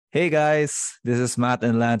Hey guys, this is Matt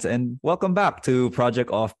and Lance, and welcome back to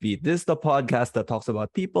Project Offbeat. This is the podcast that talks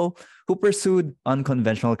about people who pursued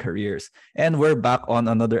unconventional careers. And we're back on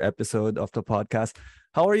another episode of the podcast.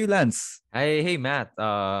 How are you, Lance? Hey Matt.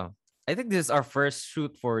 I think this is our first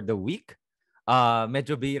shoot for the week.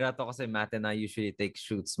 Medyo bihira to kasi Matt and I usually take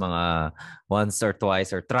shoots mga once or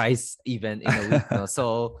twice or thrice even in a week, no.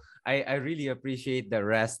 So I really appreciate the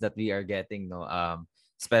rest that we are getting, no.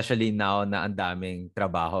 Especially now na ang daming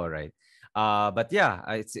trabaho, right? But yeah,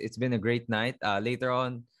 it's been a great night. Later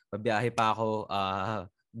on, babiyahe pa ako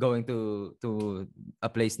going to a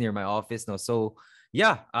place near my office, no. So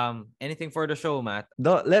yeah, anything for the show, Matt?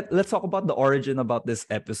 Let's talk about the origin about this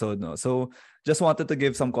episode. No? So just wanted to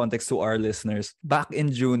give some context to our listeners. Back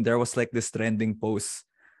in June, there was like this trending post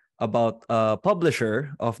about a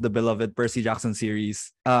publisher of the beloved Percy Jackson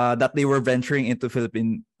series that they were venturing into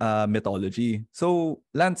Philippine mythology. So,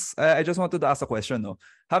 Lance, I just wanted to ask a question. No?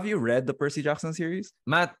 Have you read the Percy Jackson series?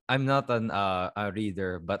 Matt, I'm not a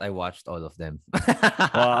reader, but I watched all of them.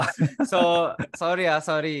 Wow. So,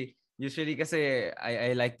 sorry. Usually kasi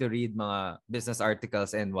I like to read mga business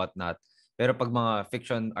articles and whatnot. Pero pag mga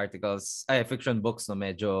fiction books, no,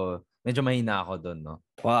 medyo mahina ako doon, no.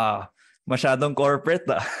 Wow. Masyadong corporate.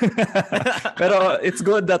 Pero it's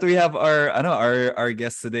good that we have our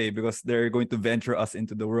guests today because they're going to venture us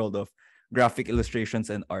into the world of graphic illustrations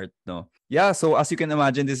and art, no. Yeah, so as you can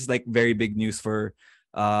imagine, this is like very big news for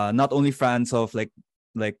not only fans of like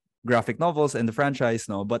graphic novels and the franchise,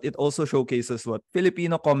 no, but it also showcases what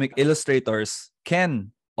Filipino comic illustrators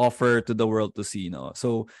can offer to the world to see, no.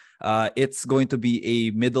 So it's going to be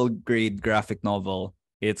a middle grade graphic novel.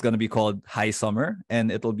 It's going to be called High Summer,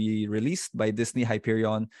 and it'll be released by Disney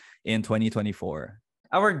Hyperion in 2024.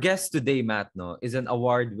 Our guest today, Matt, no, is an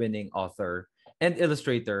award-winning author and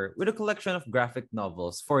illustrator with a collection of graphic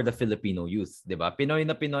novels for the Filipino youth, diba? Pinoy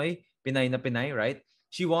na Pinoy, Pinay na Pinay, right?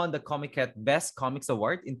 She won the Komiket Best Komiks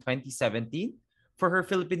Award in 2017 for her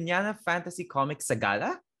Filipiniana fantasy comic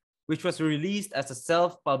Sagala, which was released as a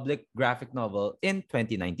self-published graphic novel in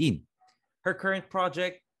 2019. Her current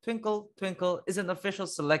project, Twinkle Twinkle, is an official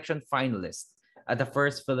selection finalist at the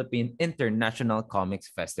first Philippine International Comics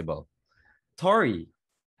Festival. Tori,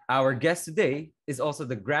 our guest today, is also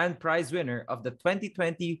the grand prize winner of the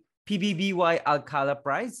 2020 PBBY Alcala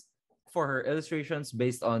Prize for her illustrations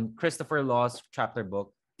based on Christopher Law's chapter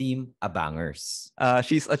book, Team Abangers.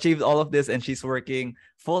 She's achieved all of this and she's working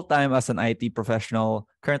full-time as an IT professional,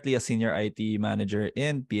 currently a senior IT manager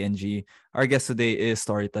in PNG. Our guest today is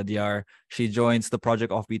Tori Tadiar. She joins the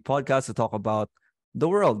Project Offbeat podcast to talk about the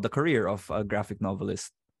world, the career of a graphic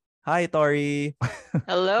novelist. Hi, Tori. Gets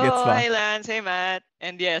Hello, ba? hi Lance, hey Matt.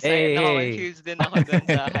 And yes, I Hey. nako-confused din ako dun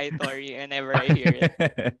sa hi Tori whenever I hear it.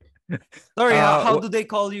 Tori, how Uh, do they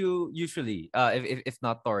call you usually? If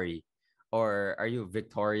not Tori, or are you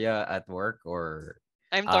Victoria at work or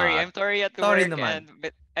I'm Tori. uh I'm Tori at Tori work, naman? and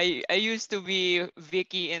but I used to be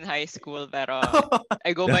Vicky in high school, pero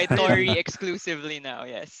I go by Tori exclusively now.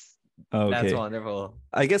 Yes. That's okay. wonderful.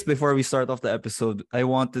 I guess before we start off the episode, I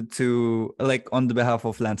wanted to, like, on the behalf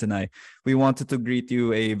of Lance and I, we wanted to greet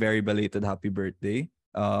you a very belated happy birthday.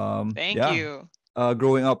 Thank Yeah. you.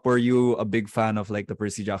 Growing up, were you a big fan of like the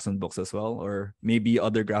Percy Jackson books as well, or maybe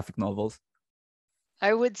other graphic novels?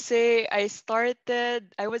 I would say I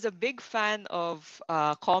was a big fan of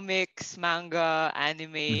comics, manga,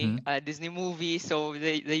 anime, Mm-hmm. Disney movies, so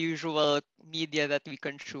the usual media that we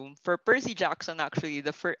consume. For Percy Jackson, actually,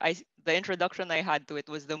 the introduction I had to it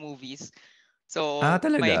was the movies. Ah, So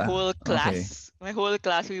talaga? Okay. my whole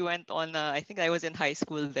class, we went on. I think I was in high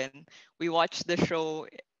school then. We watched the show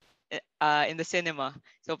in the cinema.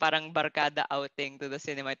 So parang barkada outing to the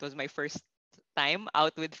cinema. It was my first time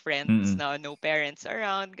out with friends Mm-mm. now, no parents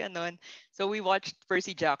around, ganon. So we watched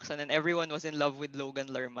Percy Jackson and everyone was in love with Logan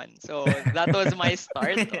Lerman. So that was my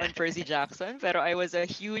start on Percy Jackson. Pero I was a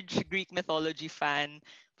huge Greek mythology fan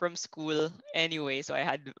from school anyway. So I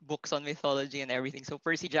had books on mythology and everything. So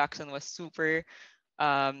Percy Jackson was super,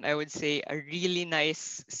 I would say, a really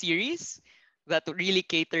nice series that really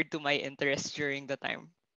catered to my interest during the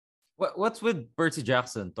time. What's with Percy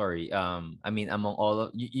Jackson, Tori? I mean, among all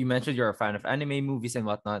of you mentioned you're a fan of anime movies and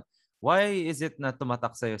whatnot. Why is it na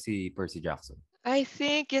tumatak sa'yo si Percy Jackson? I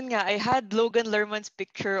think yun nga, I had Logan Lerman's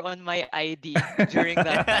picture on my ID during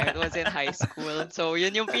that time. It was in high school. So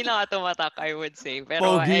yun yung pinaka tumatak, I would say.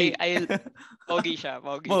 Pero Pogi. pogi siya,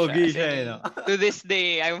 pogi siya. Pogi As siya, in, no? to this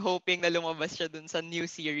day, I'm hoping na lumabas siya dun sa new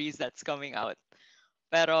series that's coming out.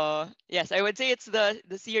 Pero yes, I would say it's the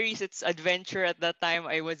series, it's adventure at that time.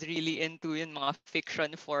 I was really into yung mga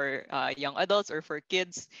fiction for young adults or for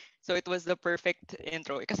kids. So it was the perfect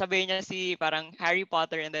intro. Kasabay niya si parang Harry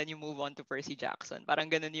Potter and then you move on to Percy Jackson. Parang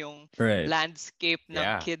ganun yung Right. landscape ng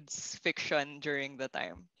Yeah. kids fiction during the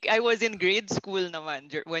time. I was in grade school naman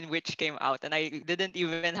when Witch came out, and I didn't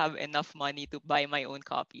even have enough money to buy my own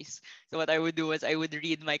copies. So what I would do was I would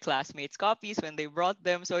read my classmates' copies when they brought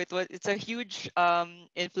them. So it's a huge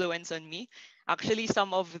influence on me. Actually,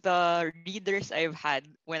 some of the readers I've had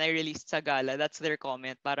when I released Sagala, that's their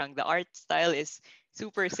comment. Parang the art style is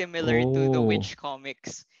super similar to the Oh. Witch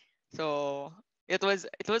comics. So it was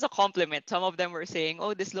a compliment. Some of them were saying,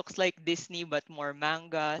 "Oh, this looks like Disney but more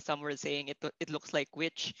manga." Some were saying it looks like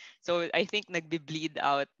Witch. So I think nagbi-bleed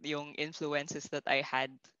out yung influences that I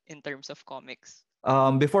had in terms of comics.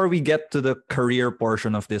 Before we get to the career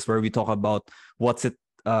portion of this, where we talk about what's it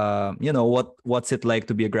what's it like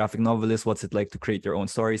to be a graphic novelist, what's it like to create your own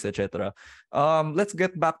stories, etc. Let's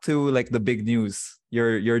get back to like the big news,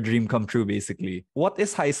 your dream come true, basically. What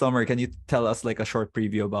is High Summer? Can you tell us like a short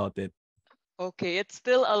preview about it? Okay, it's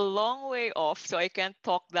still a long way off, so I can't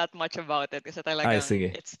talk that much about it kasi I talagang see.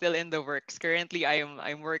 it's still in the works. Currently,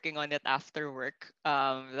 I'm working on it after work.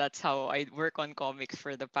 That's how I work on comics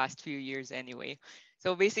for the past few years anyway.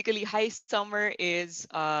 So basically, High Summer is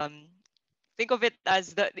think of it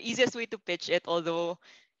as the easiest way to pitch it, although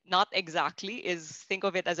not exactly, is think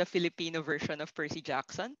of it as a Filipino version of Percy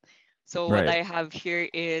Jackson. So what Right. I have here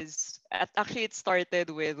is actually it started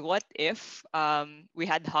with what if we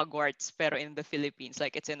had Hogwarts pero in the Philippines,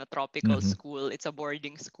 like it's in a tropical Mm-hmm. school, it's a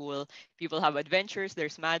boarding school, people have adventures,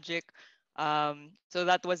 there's magic. So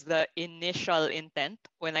that was the initial intent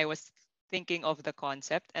when I was thinking of the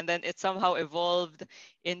concept, and then it somehow evolved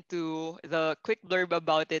into the quick blurb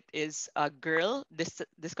about it is a girl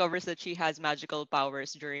discovers that she has magical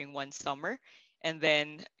powers during one summer, and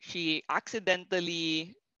then she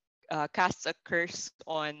accidentally casts a curse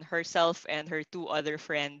on herself and her two other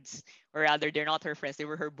friends, or rather, they're not her friends; they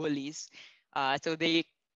were her bullies. So the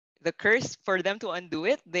curse for them to undo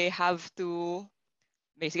it, they have to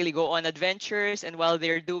basically go on adventures, and while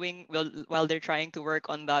they're trying to work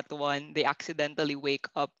on that one, they accidentally wake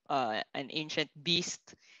up an ancient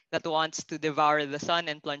beast that wants to devour the sun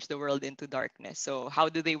and plunge the world into darkness. So how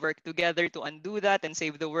do they work together to undo that and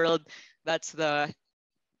save the world? That's the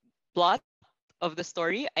plot of the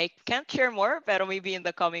story. I can't share more, pero maybe in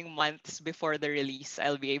the coming months before the release,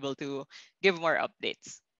 I'll be able to give more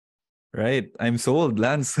updates. Right. I'm sold,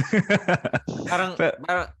 Lance. Parang, But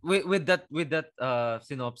with that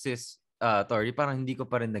synopsis, Tori, parang hindi ko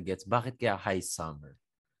pa rin na-gets. Bakit kaya high summer?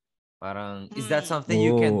 Parang, is that Hmm, something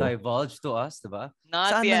you can oh, divulge to us, diba?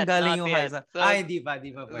 not Saan yet, nanggaling not yung high yet. summer? So Hindi pa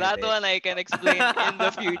that pwede. one I can explain in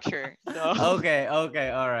the future. So Okay,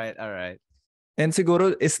 all right. and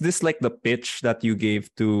siguro, is this like the pitch that you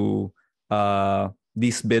gave to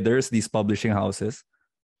these bidders, these publishing houses?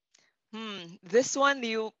 This one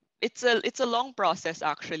it's a long process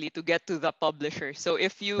actually to get to the publisher. So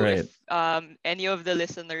if Right. any of the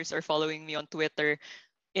listeners are following me on Twitter,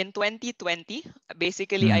 in 2020,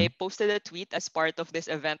 basically I Mm-hmm. posted a tweet as part of this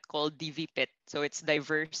event called DV Pit. So it's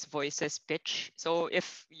Diverse Voices Pitch. So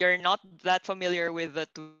if you're not that familiar with the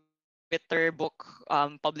Twitter book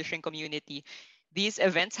publishing community, these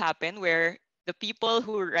events happen where the people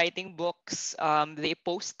who are writing books, they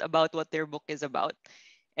post about what their book is about,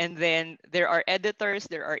 and then there are editors,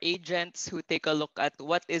 there are agents who take a look at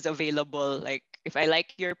what is available. Like if I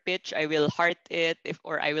like your pitch, I will heart it, if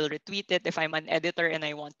or I will retweet it. If I'm an editor and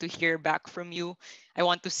I want to hear back from you, I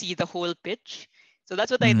want to see the whole pitch. So that's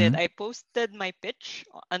what I did. Mm-hmm. I posted my pitch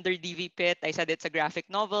under DV Pit. I said it's a graphic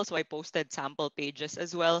novel, so I posted sample pages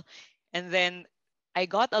as well. And then I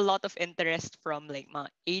got a lot of interest from like my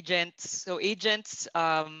agents. So agents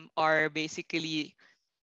are basically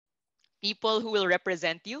people who will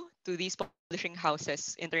represent you to these publishing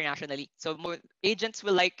houses internationally. So agents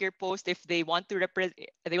will like your post if they want to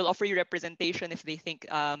they will offer you representation if they think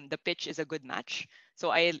the pitch is a good match.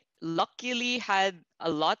 So I luckily had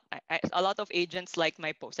a lot of agents like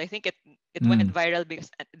my post. I think it went Mm. viral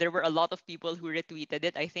because there were a lot of people who retweeted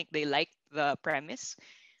it. I think they liked the premise.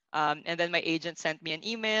 And then my agent sent me an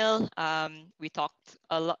email. We talked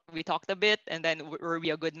a lot. We talked a bit, and then were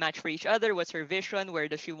we a good match for each other? What's her vision? Where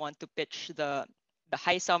does she want to pitch the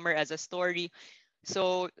High Summer as a story?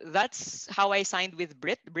 So that's how I signed with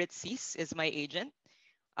Brit. Brit Cease is my agent.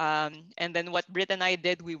 And then what Brit and I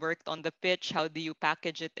did, we worked on the pitch. How do you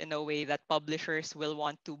package it in a way that publishers will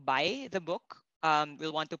want to buy the book,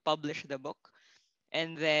 will want to publish the book,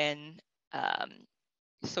 and then um,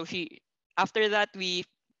 so she after that we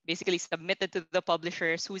basically submitted to the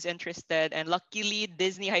publishers who's interested, and luckily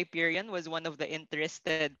Disney Hyperion was one of the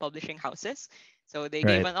interested publishing houses. So they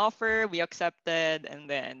gave Right. an offer, we accepted,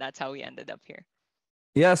 and then that's how we ended up here.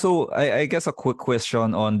 Yeah, so I guess a quick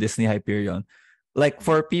question on Disney Hyperion. Like Mhm.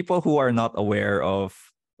 for people who are not aware of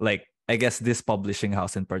like I guess this publishing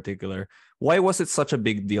house in particular, why was it such a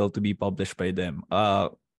big deal to be published by them?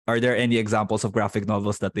 Are there any examples of graphic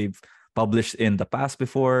novels that they've published in the past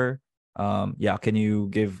before? Yeah, can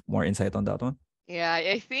you give more insight on that one? Yeah,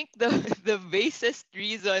 I think the the basest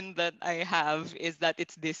reason that I have is that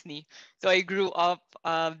it's Disney. So I grew up.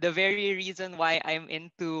 The very reason why I'm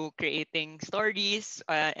into creating stories,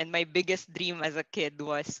 and my biggest dream as a kid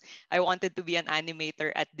was I wanted to be an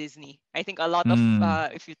animator at Disney. I think a lot of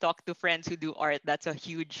Mm, if you talk to friends who do art, that's a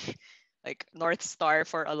huge like north star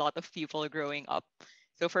for a lot of people growing up.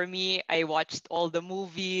 So for me, I watched all the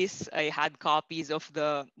movies. I had copies of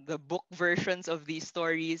the book versions of these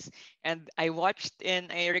stories, and I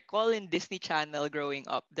recall in Disney Channel growing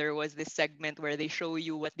up, there was this segment where they show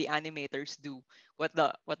you what the animators do, what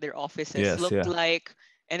their offices yes, looked yeah. like.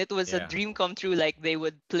 And it was a Yeah. dream come true. Like they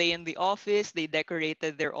would play in the office, they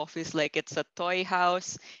decorated their office like it's a toy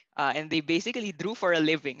house, and they basically drew for a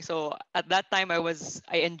living. So at that time, I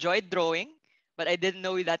enjoyed drawing, but I didn't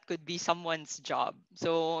know that could be someone's job.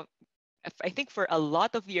 So I think for a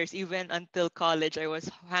lot of years, even until college, I was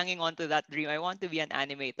hanging on to that dream. I want to be an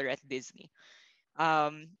animator at Disney.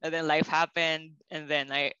 And then life happened, and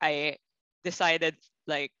then I decided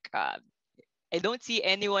like I don't see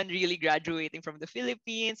anyone really graduating from the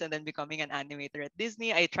Philippines and then becoming an animator at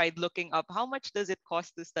Disney. I tried looking up how much does it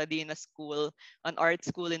cost to study in a school, an art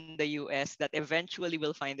school in the US that eventually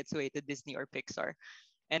will find its way to Disney or Pixar.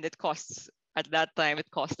 And it costs at that time it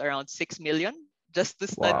cost around 6 million just to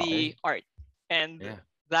Wow. study Okay. art. And Yeah.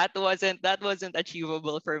 that wasn't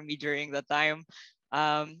achievable for me during the time.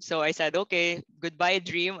 So I said, okay, goodbye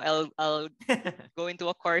dream. I'll go into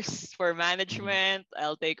a course for Mhm. management.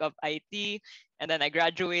 I'll take up IT, and then I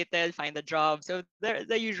graduated, find a job. So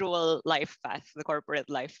the usual life path, the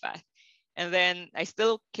corporate life path. And then I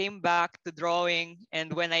still came back to drawing.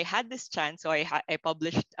 And when I had this chance, so I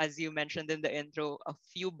published, as you mentioned in the intro, a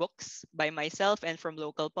few books by myself and from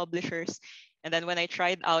local publishers. And then when I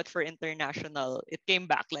tried out for international, it came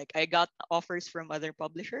back. Like I got offers from other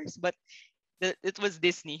publishers, but it was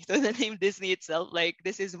Disney. So the name Disney itself, like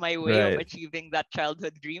this is my way of Right. achieving that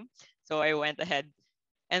childhood dream. So I went ahead.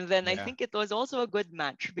 And then I Yeah. think it was also a good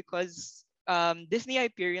match because Disney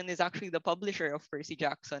Hyperion is actually the publisher of Percy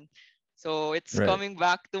Jackson. So it's Right. coming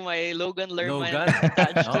back to my Logan Lerman Logan.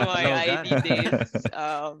 attached to Oh, my ID Logan. days.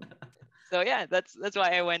 So yeah, that's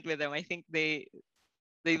why I went with them. I think they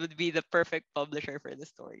would be the perfect publisher for the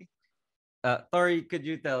story. Tori, could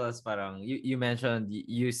you tell us, parang you mentioned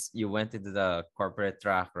you went into the corporate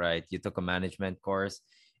track, right? You took a management course,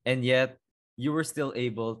 and yet you were still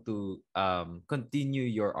able to continue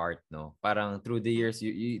your art, no? Parang through the Mhm. years,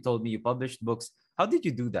 you told me you published books. How did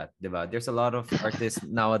you do that, 'di ba? There's a lot of artists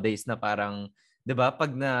nowadays na parang, 'di ba,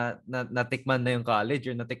 pag natikman na yung college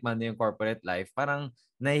or natikman na yung corporate life, parang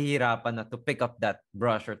nahihirapan na to pick up that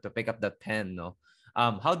brush or to pick up that pen, no?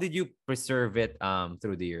 How did you preserve it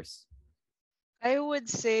through the years? I would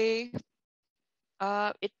say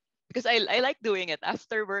it because I like doing it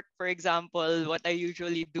after work. For example, what I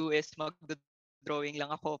usually do is magdo-drawing lang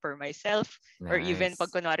ako for myself, or even pag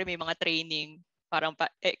kunwari Nice. may mga training, parang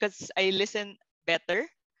because I listen better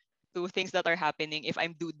to things that are happening if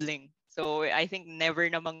I'm doodling. So I think never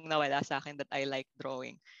namang nawala sa akin that I like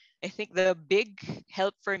drawing. I think the big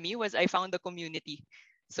help for me was I found a community.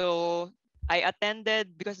 So I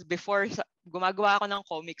attended because before gumagawa ako ng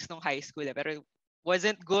comics nung high school pero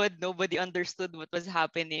wasn't good. Nobody understood what was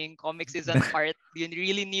happening. Comics is an art. You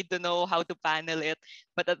really need to know how to panel it.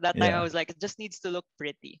 But at that time, I Yeah. was like, it just needs to look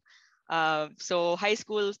pretty. So high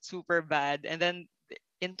school, super bad. And then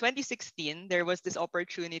in 2016, there was this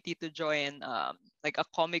opportunity to join like a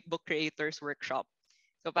comic book creators workshop.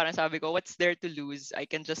 So parang sabi ko, what's there to lose? I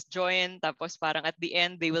can just join. Tapos parang at the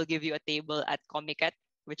end, they will give you a table at Komiket,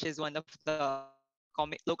 which is one of the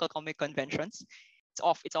local comic conventions. It's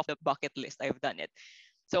off the bucket list. I've done it.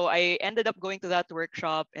 So I ended up going to that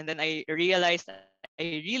workshop, and then I realized I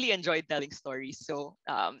really enjoyed telling stories. So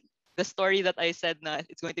the story that I said na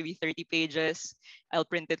it's going to be 30 pages. I'll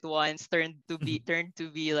print it once, turned to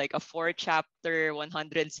be like a four chapter,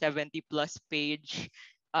 170 plus page,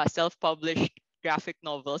 self-published graphic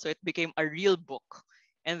novel. So it became a real book.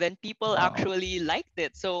 And then people Wow. actually liked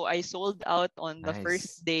it. So I sold out on the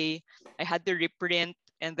first Nice. day. I had to reprint,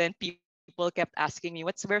 and then people kept asking me,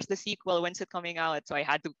 where's the sequel? When's it coming out? So I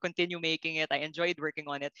had to continue making it. I enjoyed working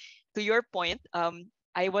on it. To your point,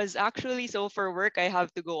 I was actually, so for work I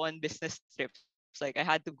have to go on business trips. Like I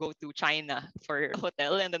had to go to China for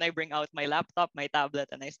hotel, and then I bring out my laptop, my tablet,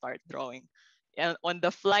 and I start drawing. And on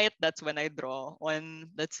the flight, that's when I draw. On,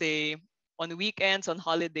 let's say, on weekends, on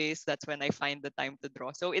holidays, that's when I find the time to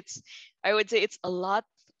draw. So I would say it's a lot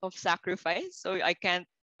of sacrifice. So I can't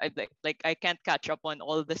catch up on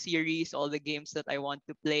all the series, all the games that I want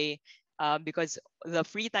to play, because the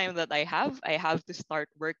free time that I have to start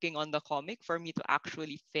working on the comic for me to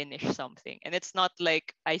actually finish something. And it's not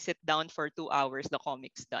like I sit down for 2 hours, the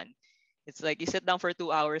comic's done. It's like you sit down for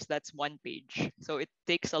 2 hours, that's one page. So it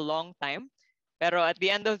takes a long time. Pero at the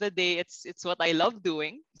end of the day, it's what I love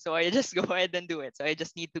doing. So I just go ahead and do it. So I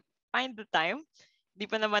just need to find the time. Di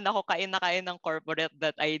pa naman ako kain na kain ng corporate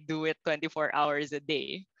that I do it 24 hours a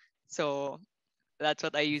day. So that's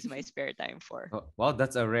what I use my spare time for. Oh, wow,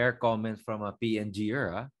 that's a rare comment from a PNGer,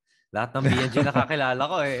 ah. Lahat ng PNG nakakilala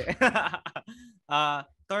ko eh.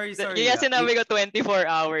 Tori, sorry. Kaya sinabi ko 24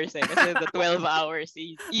 hours eh. Kasi the 12 hours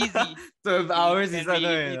is easy. 12 hours You is can ano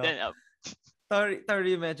really eh. beat No? it up.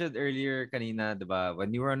 Tori mentioned earlier kanina, diba?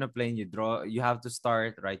 When you were on a plane, you draw, you have to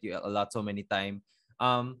start, right? You allot so many time.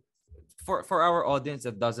 For our audience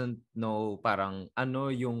that doesn't know parang ano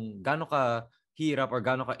yung gaano ka hirap or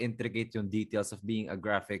gaano ka intricate yung details of being a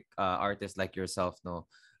graphic artist like yourself, no?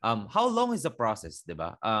 How long is the process,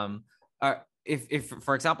 diba? If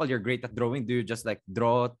for example you're great at drawing, do you just like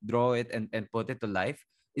draw it and put it to life?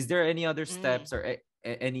 Is there any other steps or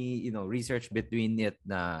any research between it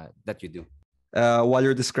that you do? While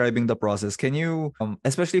you're describing the process, can you,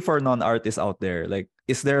 especially for non-artists out there, like,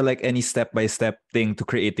 is there like any step-by-step thing to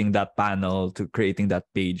creating that panel, to creating that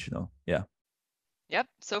page? No, yeah. Yep.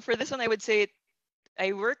 So for this one, I would say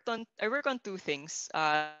I work on two things.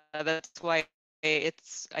 That's why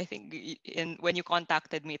it's, I think, in when you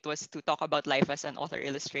contacted me, it was to talk about life as an author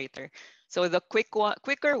illustrator. So the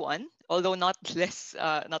quicker one, although not less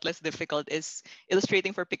difficult, is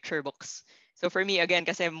illustrating for picture books. So for me, again,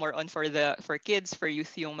 kasi I'm more on for kids, for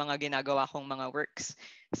youth, yung mga ginagawa kong mga works.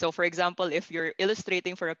 So for example, if you're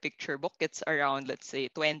illustrating for a picture book, it's around, let's say,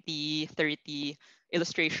 20, 30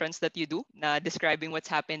 illustrations that you do na describing what's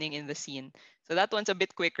happening in the scene. So that one's a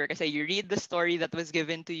bit quicker kasi you read the story that was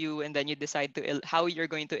given to you, and then you decide how you're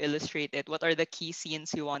going to illustrate it. What are the key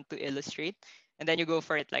scenes you want to illustrate? And then you go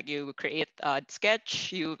for it. Like you create a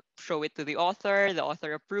sketch, you show it to the author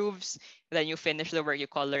approves, then you finish the work, you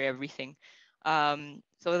color everything.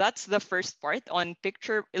 So that's the first part on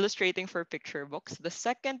picture illustrating for picture books. The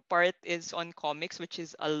second part is on comics, which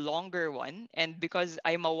is a longer one. And because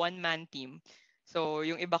I'm a one-man team, so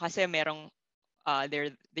yung iba kasi merong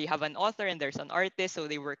they have an author and there's an artist, so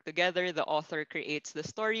they work together. The author creates the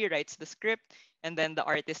story, writes the script, and then the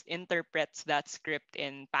artist interprets that script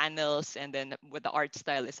in panels, and then what the art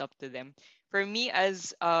style is up to them. For me,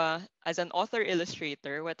 as an author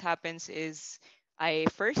illustrator, what happens is I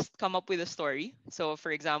first come up with a story. So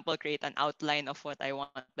for example, create an outline of what I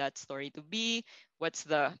want that story to be. What's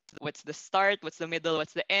the start, what's the middle,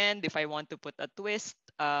 what's the end, if I want to put a twist.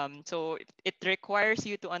 So it requires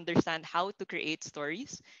you to understand how to create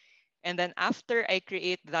stories. And then after I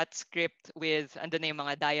create that script with and then yung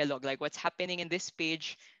mga dialogue, like what's happening in this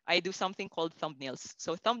page, I do something called thumbnails.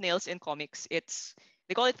 So thumbnails in comics,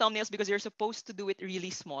 they call it thumbnails because you're supposed to do it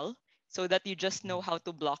really small so that you just know how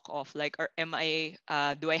to block off. Like,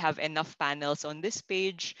 do I have enough panels on this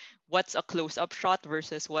page? What's a close-up shot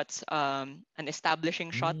versus what's an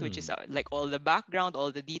establishing shot, which is like all the background,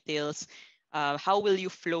 all the details. How will you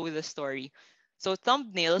flow the story? So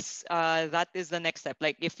thumbnails, that is the next step.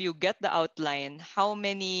 Like if you get the outline, how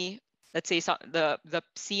many, let's say the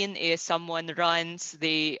scene is someone runs,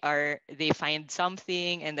 they find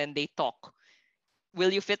something and then they talk.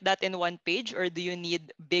 Will you fit that in one page, or do you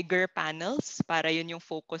need bigger panels para yun yung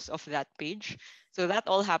focus of that page? So that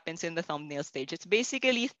all happens in the thumbnail stage. It's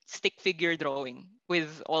basically stick figure drawing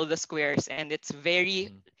with all the squares, and it's very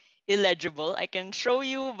illegible. I can show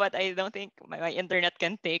you, but I don't think my internet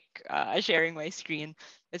can take sharing my screen.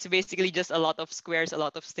 It's basically just a lot of squares, a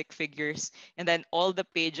lot of stick figures, and then all the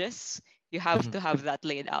pages, you have to have that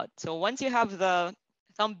laid out. So once you have the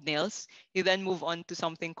thumbnails, you then move on to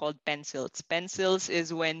something called pencils. Pencils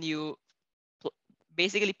is when you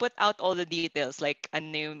basically put out all the details, like a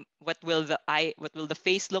name, what will the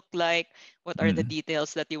face look like, what are the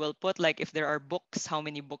details that you will put, like if there are books, how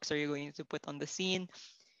many books are you going to put on the scene.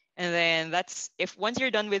 And then if once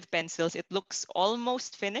you're done with pencils, it looks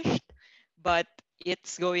almost finished, but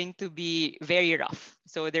it's going to be very rough.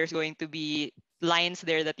 So there's going to be lines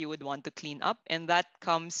there that you would want to clean up, and that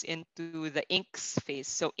comes into the inks phase.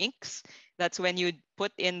 So inks, that's when you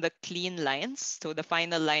put in the clean lines, so the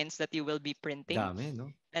final lines that you will be printing. Dami, no?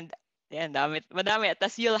 And Yeah, madami.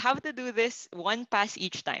 Tas you'll have to do this one pass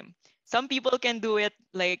each time. Some people can do it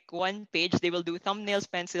like one page. They will do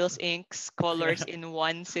thumbnails, pencils, inks, colors in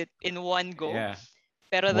one go. Yeah.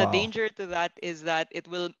 Pero the Wow. danger to that is that it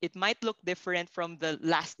might look different from the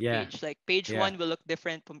last Yeah. page. Like page Yeah. one will look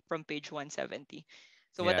different from page 170.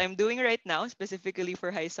 So what Yeah. I'm doing right now, specifically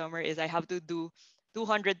for high summer, is I have to do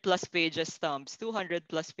 200 plus pages stumps, 200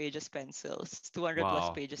 plus pages pencils, 200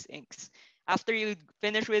 plus Wow. pages inks. After you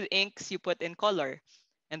finish with inks, you put in color.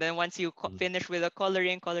 And then once you Mm. finish with the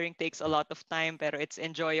coloring takes a lot of time, pero it's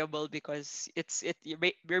enjoyable because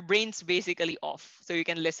your brain's basically off. So you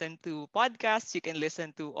can listen to podcasts, you can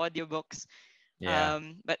listen to audiobooks. Yeah.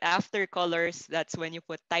 But after colors, that's when you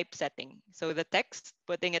put typesetting. So the text,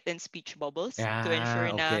 putting it in speech bubbles to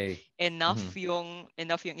ensure Yeah. na Okay. enough Mhm.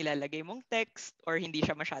 yung ilalagay mong text or hindi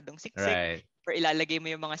siya masyadong siksik Right. or ilalagay mo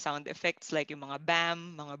yung mga sound effects like yung mga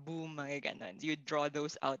bam, mga boom, mga ganun. You draw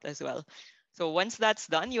those out as well. So once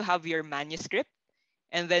that's done, you have your manuscript.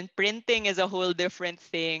 And then printing is a whole different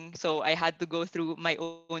thing. So I had to go through my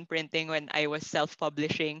own printing when I was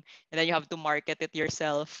self-publishing, and then you have to market it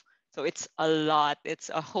yourself. So it's a lot.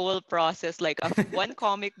 It's a whole process. Like one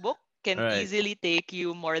comic book can Right. easily take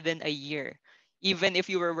you more than a year, even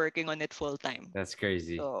if you were working on it full time. That's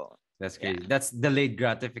crazy. So That's yeah, crazy. That's delayed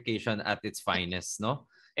gratification at its finest,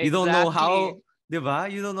 no? You don't know exactly. how,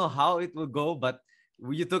 diba? You don't know how it will go, but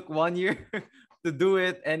you took 1 year to do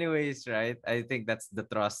it anyways, right? I think that's the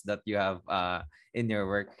trust that you have in your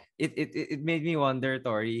work. It made me wonder,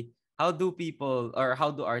 Tori, how do people or how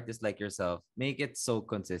do artists like yourself make it so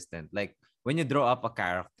consistent? Like when you draw up a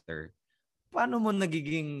character, paano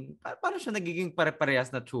siya nagiging pare-parehas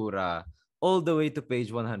na tsura all the way to page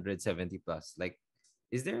 170 plus? Like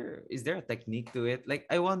is there a technique to it? Like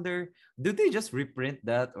I wonder, do they just reprint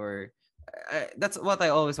that or that's what I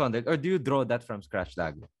always wondered. Or do you draw that from scratch,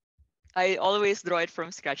 Lag? I always draw it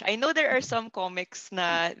from scratch. I know there are some comics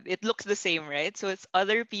na it looks the same, right? So it's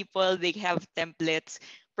other people, they have templates.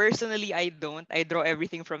 Personally, I don't. I draw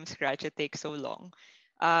everything from scratch. It takes so long.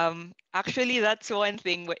 Actually, that's one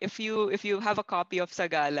thing. If you have a copy of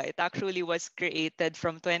Sagala, it actually was created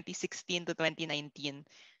from 2016 to 2019.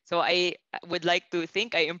 So I would like to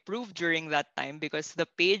think I improved during that time because the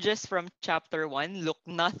pages from chapter 1 look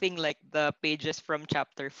nothing like the pages from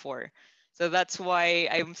chapter 4. So that's why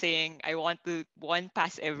I'm saying I want to one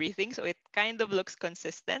pass everything so it kind of looks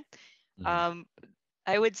consistent. Mhm. Um,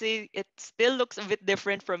 I would say it still looks a bit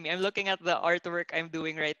different from me. I'm looking at the artwork I'm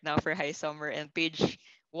doing right now for High Summer and page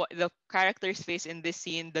what the character's face in this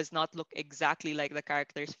scene does not look exactly like the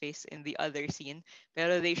character's face in the other scene.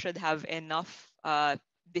 Pero they should have enough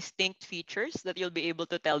distinct features that you'll be able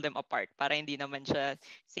to tell them apart para hindi naman siya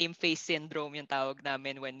same face syndrome yung tawag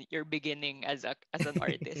namin when you're beginning as an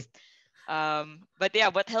artist. But yeah,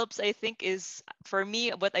 what helps I think is for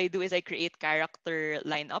me, what I do is I create character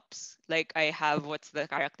lineups. Like I have what's the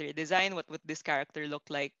character design, what would this character look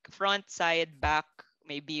like, front, side, back,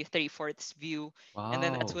 maybe three-fourths view, and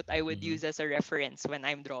then that's Wow. what I would Mhm. use as a reference when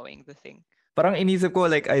I'm drawing the thing. Parang inisip ko,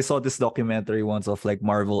 like, I saw this documentary once of like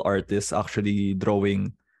Marvel artists actually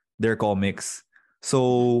drawing their comics. Mm-hmm. So,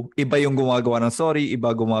 iba yung gumagawa ng story,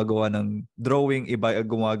 iba gumagawa ng drawing, iba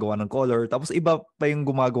gumagawa ng color, tapos iba pa yung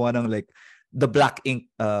gumagawa ng like the black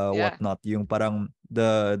ink Yeah. whatnot, yung parang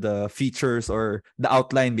the features or the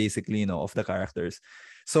outline basically, of the characters.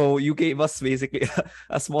 So, you gave us basically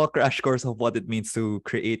a small crash course of what it means to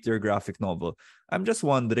create your graphic novel. I'm just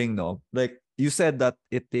wondering, no, like you said that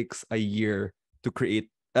it takes a year to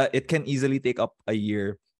create. It can easily take up a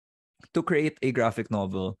year to create a graphic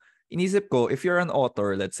novel. Inisip ko, if you're an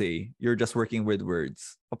author, let's say, you're just working with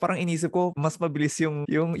words. Parang inisip ko, mas mabilis yung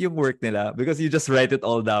work nila because you just write it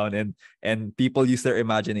all down and people use their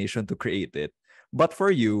imagination to create it. But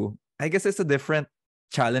for you, I guess it's a different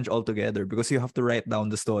challenge altogether because you have to write down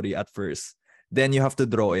the story at first. Then you have to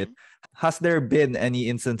draw it. Mm-hmm. Has there been any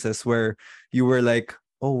instances where you were like,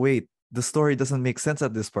 oh wait, the story doesn't make sense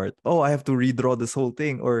at this part. Oh, I have to redraw this whole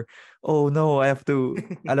thing. Or, oh no, I have to,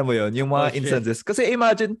 alam mo yon, yung Oh mga shit. instances. Kasi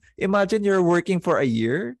imagine you're working for a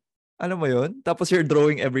year, alam mo yon, tapos you're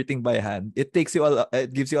drawing everything by hand. It gives you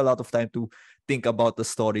a lot of time to think about the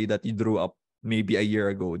story that you drew up maybe a year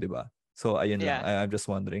ago, di ba? So, ayun lang. Yeah. I'm just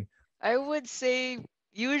wondering. I would say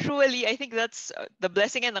usually I think that's the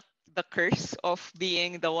blessing and the curse of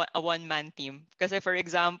being a one man team. Because for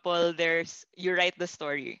example, there's you write the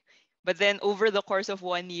story, but then over the course of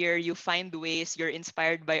 1 year, you find ways you're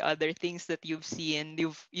inspired by other things that you've seen.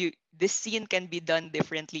 You this scene can be done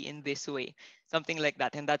differently in this way, something like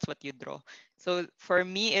that, and that's what you draw. So for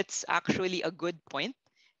me, it's actually a good point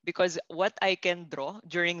because what I can draw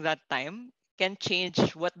during that time can change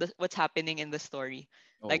what's happening in the story.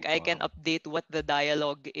 Oh, Like I can wow. update what the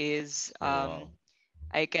dialogue is. Oh, wow.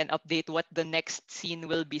 I can update what the next scene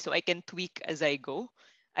will be, so I can tweak as I go.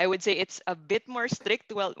 I would say it's a bit more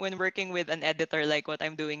strict well when working with an editor like what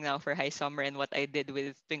I'm doing now for High Summer and what I did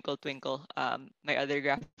with Twinkle Twinkle, my other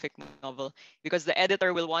graphic novel, because the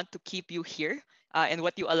editor will want to keep you here. And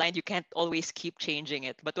what you aligned, you can't always keep changing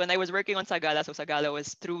it. But when I was working on Sagala, so Sagala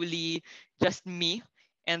was truly just me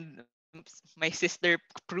and my sister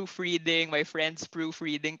proofreading, my friends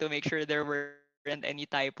proofreading to make sure there weren't any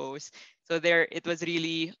typos. So there, it was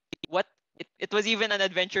really what it was even an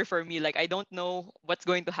adventure for me. Like I don't know what's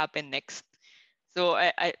going to happen next. So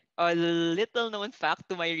I a little known fact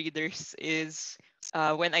to my readers is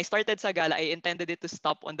when I started Sagala, I intended it to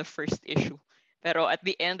stop on the first issue. Pero at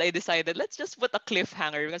the end, I decided let's just put a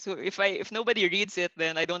cliffhanger because if nobody reads it,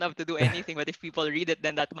 then I don't have to do anything. But if people read it,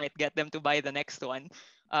 then that might get them to buy the next one.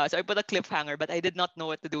 So I put a cliffhanger, but I did not know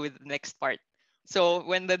what to do with the next part. So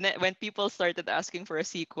when people started asking for a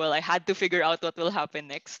sequel, I had to figure out what will happen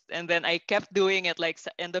next, and then I kept doing it. Like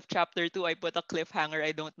end of chapter 2, I put a cliffhanger. I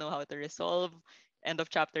don't know how to resolve. End of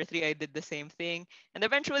chapter 3, I did the same thing, and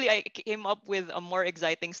eventually I came up with a more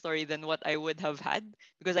exciting story than what I would have had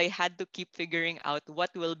because I had to keep figuring out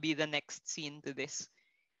what will be the next scene to this.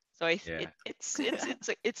 So Yeah.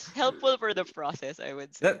 it's helpful for the process, I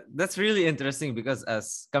would say. That's really interesting because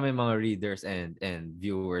as kami mga readers and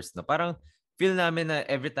viewers na parang feel namin na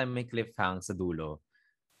every time may cliffhang sa dulo,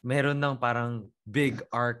 meron ng parang big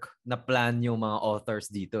arc na plan yung mga authors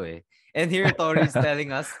dito eh. And here Tori is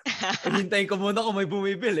telling us, hintayin ko muna kung may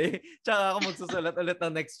bumibili, tsaka ako magsusulat ulit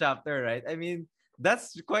ng next chapter, right? I mean,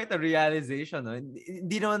 that's quite a realization. No?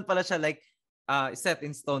 Hindi naman pala siya like set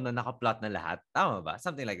in stone na nakaplot na lahat. Tama ba?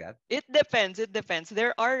 Something like that. It depends. It depends.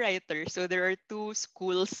 There are writers. So there are two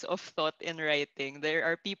schools of thought in writing. There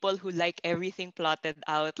are people who like everything plotted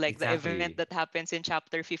out, like the event Exactly. that happens in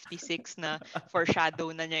chapter 56 na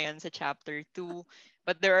foreshadow na niya yan sa chapter 2.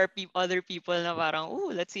 But there are other people na parang, ooh,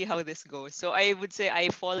 let's see how this goes. So I would say I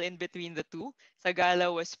fall in between the two. Sagala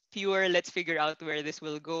was pure, let's figure out where this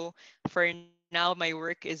will go. For now, my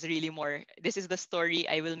work is really more, this is the story.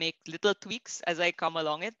 I will make little tweaks as I come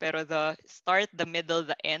along it. Pero the start, the middle,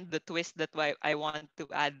 the end, the twist that I want to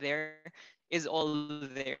add there is all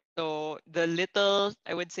there. So the little,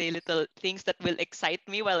 I would say little things that will excite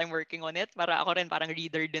me while I'm working on it. Para ako rin parang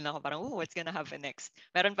reader din ako. Parang, oh, what's gonna happen next?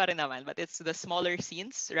 Meron pa rin naman. But it's the smaller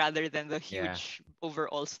scenes rather than the Yeah. huge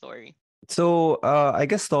overall story. So, I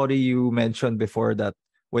guess, Tori, you mentioned before that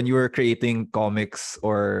when you were creating comics,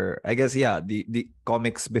 or I guess, yeah, the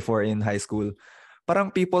comics before in high school,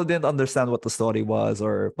 parang people didn't understand what the story was,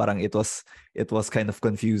 or parang it was kind of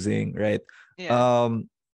confusing, right? Yeah.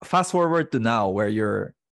 Um, Fast forward to now, where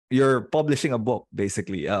you're publishing a book,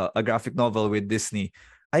 basically, a graphic novel with Disney.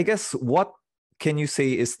 I guess, what can you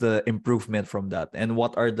say is the improvement from that, and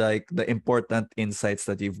what are the important insights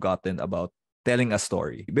that you've gotten about telling a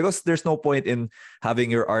story? Because there's no point in having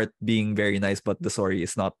your art being very nice but the story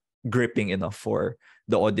is not gripping enough for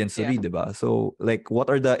the audience to Yeah. read, diba? So, like, what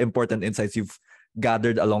are the important insights you've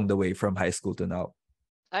gathered along the way from high school to now?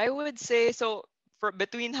 I would say so for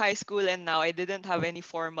between high school and now I didn't have any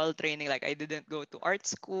formal training, like I didn't go to art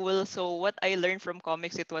school. So what I learned from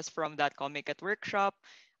comics, it was from that Komiket workshop.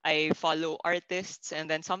 I follow artists, and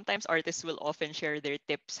then sometimes artists will often share their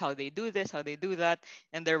tips, how they do this, how they do that.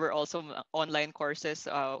 And there were also online courses,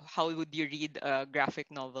 how would you read a graphic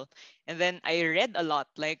novel? And then I read a lot.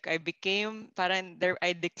 Like I became parang there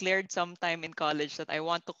I declared sometime in college that I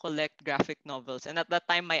want to collect graphic novels. And at that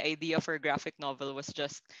time my idea for graphic novel was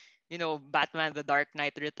just Batman the Dark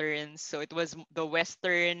Knight Returns. So it was the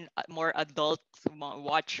Western, more adult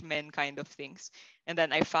Watchmen kind of things. And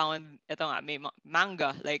then I found ito nga, may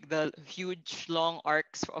manga, like the huge long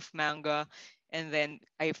arcs of manga. And then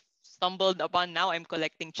I stumbled upon, now I'm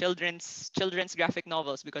collecting children's graphic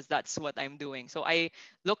novels because that's what I'm doing. So I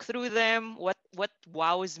look through them, what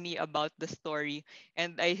wows me about the story.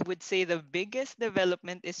 And I would say the biggest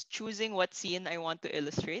development is choosing what scene I want to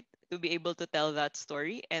illustrate to be able to tell that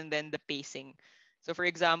story, and then the pacing. So for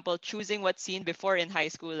example, choosing what scene before in high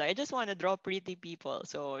school, I just want to draw pretty people.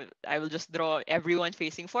 So I will just draw everyone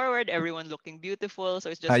facing forward, everyone looking beautiful. So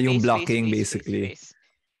it's just Yung face, face, blocking, face, face, basically. face.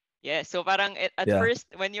 Yeah. So parang at Yeah. first,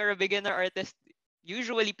 when you're a beginner artist,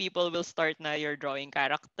 usually people will start na you're drawing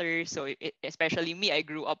characters. So especially me, I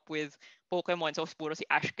grew up with Pokemon. So puro si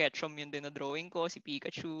Ash Ketchum yung dinadrawing ko, si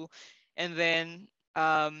Pikachu. And then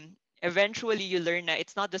eventually you learn that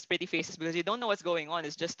it's not just pretty faces because you don't know what's going on.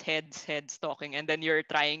 It's just heads talking, and then you're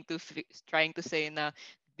trying to say na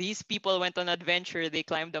these people went on adventure, they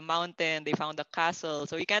climbed a mountain, they found a castle.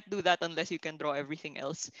 So you can't do that unless you can draw everything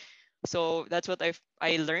else. So that's what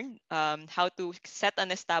I learned, how to set an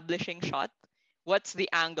establishing shot. What's the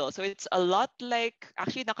angle? So it's a lot like,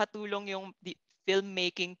 actually nakatulong yung the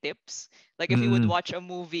filmmaking tips. Like if you would Mm-mm. watch a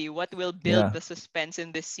movie, what will build Yeah. the suspense in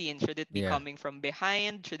this scene? Should it be Yeah. coming from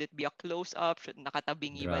behind? Should it be a close up? Should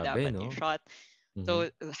nakatabingi ba Grabe, dapat yung no? shot? Mm-hmm. So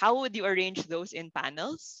how would you arrange those in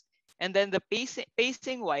panels? And then the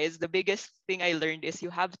pacing wise, the biggest thing I learned is you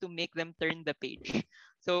have to make them turn the page.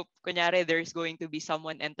 So, kunyari, there's going to be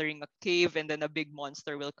someone entering a cave and then a big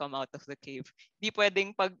monster will come out of the cave. Di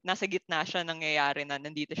pwedeng pag nasa gitna siya nangyayari na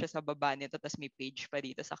nandito siya sa baba nito tapos may page pa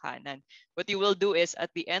dito sa kanan. What you will do is at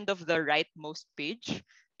the end of the rightmost page,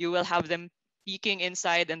 you will have them peeking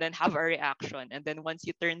inside and then have a reaction. And then once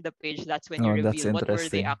you turn the page, that's when you Oh, that's reveal what were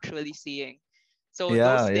they interesting. actually seeing. So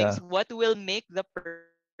those Yeah, things, yeah. what will make the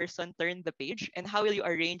person turn the page and how will you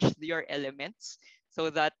arrange your elements so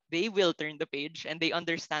that they will turn the page and they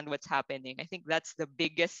understand what's happening. I think that's the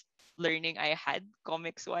biggest learning I had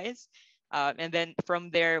comics wise. And then from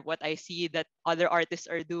there, what I see that other artists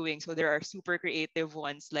are doing. So there are super creative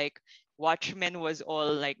ones like Watchmen was all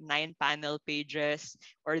like 9 panel pages,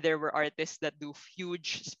 or there were artists that do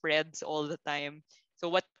huge spreads all the time. So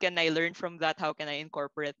what can I learn from that? How can I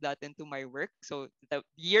incorporate that into my work? So the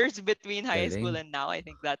years between high school Galing. and now, I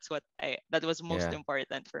think that was most Yeah.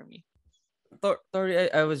 important for me. Tori,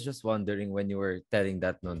 I was just wondering when you were telling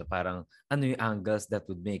that, no, na parang ano yung angles that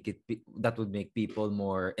would make that would make people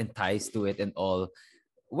more enticed to it and all.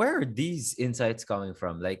 Where are these insights coming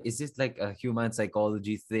from? Like, is this like a human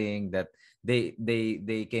psychology thing that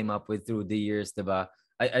they came up with through the years, diba?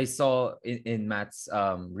 I saw in Matt's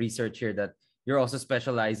research here that you're also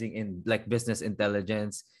specializing in like business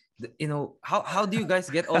intelligence. You know, how do you guys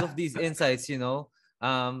get all of these insights, you know?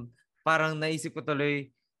 Parang naisip ko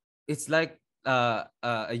tuloy, it's like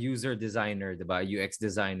a user designer, diba? UX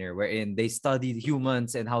designer, wherein they study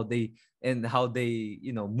humans and how they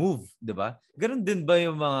move, diba? Ganun din ba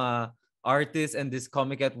yung mga artists and this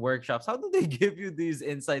Komiket workshops? How do they give you these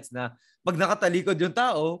insights na pag nakatalikod yung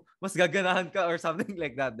tao, mas gaganahan ka or something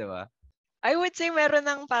like that, diba? I would say meron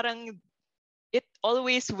ng parang it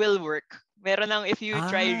always will work. Meron ng if you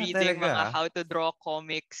try Ah, reading mga talaga. how to draw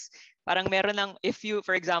comics, parang meron ng if you,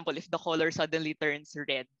 for example, if the color suddenly turns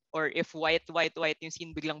red or if white yung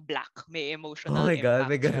scene biglang black, may Oh emotional my God,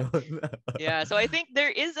 may impact siya. ganun. Yeah, so I think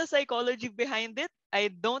there is a psychology behind it. I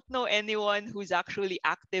don't know anyone who's actually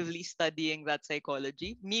actively studying that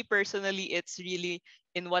psychology. Me personally, it's really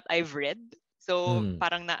in what I've read. So Hmm.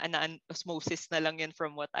 parang na osmosis na lang yan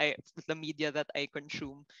from the media that I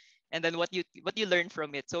consume. And then what you learn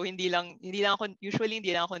from it. So hindi lang ako usually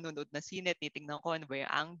hindi lang ako nanonood na sine, titingnan ko ano ba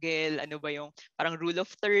yung angle, ano ba yung parang rule of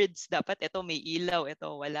thirds, dapat ito may ilaw, ito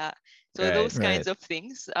wala. So Right. those kinds Right. of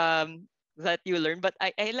things that you learn. But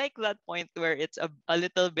I like that point where it's a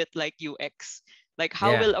little bit like UX. Like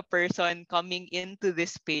how Yeah. will a person coming into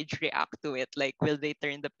this page react to it? Like will they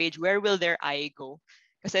turn the page? Where will their eye go?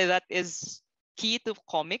 Kasi that is key to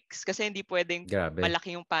comics. Kasi hindi pwedeng Grabe.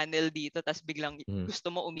 malaki yung panel dito tas biglang Hmm. gusto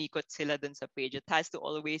mo umikot sila dun sa page. It has to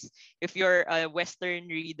always, if you're a Western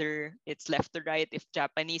reader, it's left to right. If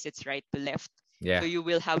Japanese, it's right to left. So Yeah. you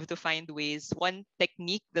will have to find ways. One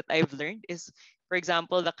technique that I've learned is, for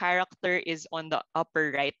example, the character is on the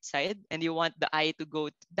upper right side and you want the eye to go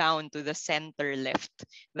down to the center left.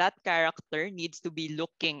 That character needs to be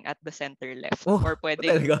looking at the center left. Oh, Or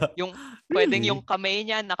talaga. pwedeng yung Really? kamay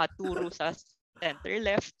niya nakaturo sa center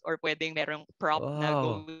left or pwedeng merong prop na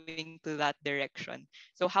Wow. going to that direction.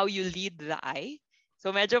 So how you lead the eye. So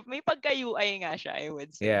medyo may pagka-UI nga siya, I would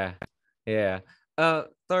say. Yeah. Yeah.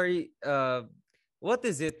 Tori, what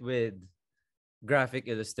is it with graphic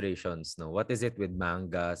illustrations, no? What is it with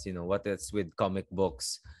mangas, what is with comic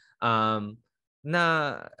books?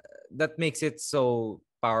 Na that makes it so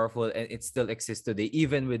powerful and it still exists today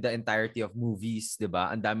even with the entirety of movies, 'di ba?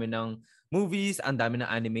 Ang dami ng movies, ang dami ng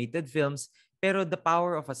animated films, pero the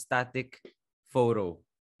power of a static photo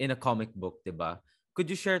in a comic book, 'di ba? Could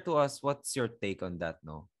you share to us what's your take on that,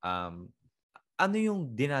 no? Ano yung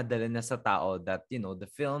dinadala na sa tao that the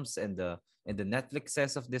films and the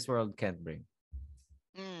Netflixes of this world can't bring?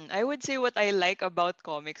 I would say what I like about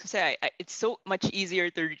comics, kasi it's so much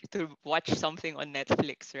easier to watch something on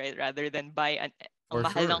Netflix, right? Rather than buy ang For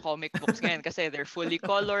mahal ng sure. comic books ngayon kasi they're fully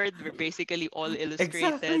colored, they're basically all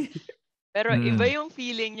illustrated. Exactly. Pero iba Mm. yung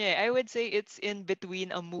feeling niya. I would say it's in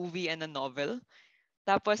between a movie and a novel.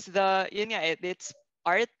 Tapos yun nga, it's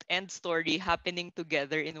art and story happening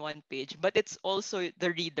together in one page, but it's also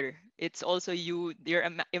the reader. it's also your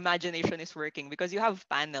imagination is working because you have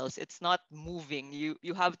panels. It's not moving.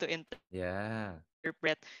 You have to Yeah.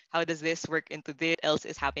 interpret how does this work into this, else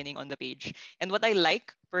is happening on the page. And what I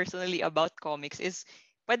like personally about comics is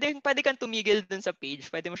pwede kang tumigil dun sa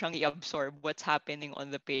page. Pwede mo siyang i-absorb what's happening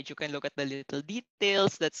on the page. You can look at the little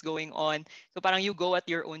details that's going on. So parang you go at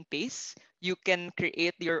your own pace. You can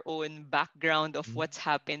create your own background of Mm. what's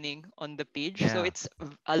happening on the page. So Yeah. it's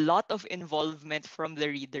a lot of involvement from the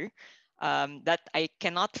reader that I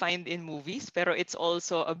cannot find in movies. Pero it's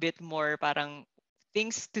also a bit more parang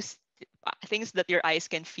things to things that your eyes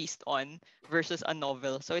can feast on versus a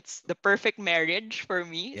novel. So it's the perfect marriage for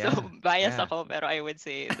me. So Yeah. bias Yeah. ako, pero I would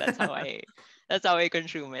say that's how I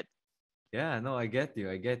consume it. Yeah, no, I get you.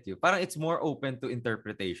 I get you. Parang it's more open to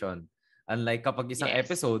interpretation. Unlike kapag isang Yes.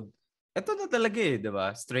 episode, ito na talaga eh, di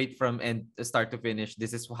ba? Straight from end, start to finish,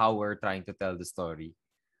 this is how we're trying to tell the story.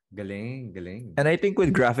 Galing, galing. And I think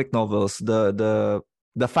with graphic novels, the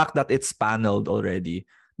fact that it's paneled already,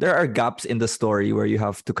 there are gaps in the story where you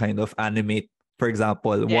have to kind of animate, for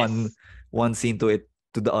example, one Yes. one scene to it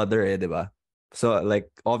to the other, diba? So like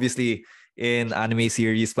obviously in anime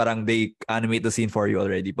series, parang they animate the scene for you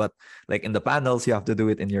already, but like in the panels, you have to do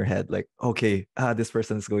it in your head. Like, okay, this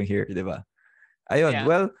person is going here, diba? Ayun. Yeah.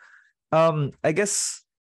 Well, I guess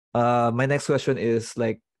my next question is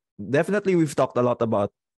like definitely we've talked a lot about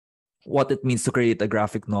what it means to create a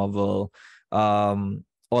graphic novel,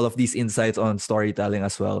 all of these insights on storytelling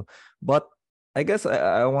as well. But I guess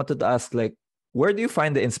I wanted to ask, like, where do you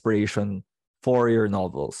find the inspiration for your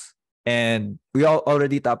novels? And we all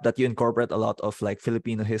already tapped that you incorporate a lot of like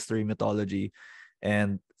Filipino history, mythology,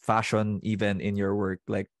 and fashion even in your work.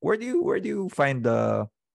 Like, where do you find the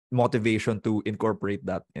motivation to incorporate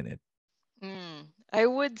that in it? I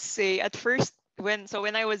would say at first when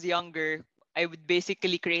I was younger, I would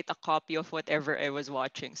basically create a copy of whatever I was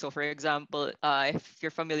watching. So for example, if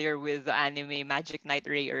you're familiar with the anime Magic Knight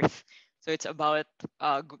Ray Earth, so it's about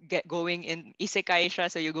going in isekai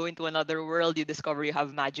siya. So you go into another world, you discover you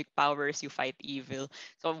have magic powers, you fight evil.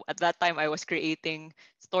 So at that time, I was creating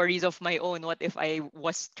stories of my own. What if I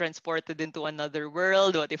was transported into another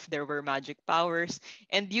world? What if there were magic powers?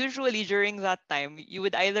 And usually during that time, you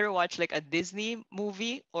would either watch like a Disney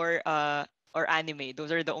movie or anime.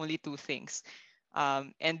 Those are the only two things.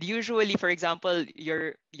 And usually, for example,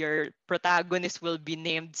 your protagonist will be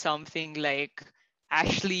named something like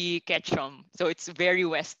Ashley Ketchum. So it's very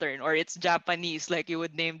Western, or it's Japanese. Like you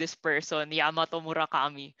would name this person Yamato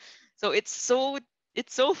Murakami. So it's so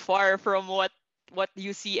far from what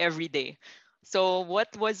you see every day. So what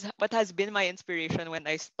has been my inspiration when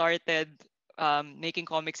I started making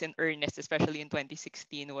comics in earnest, especially in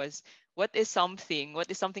 2016, was what is something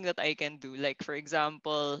that I can do. Like for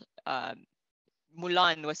example,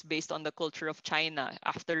 Mulan was based on the culture of China.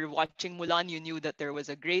 After watching Mulan, you knew that there was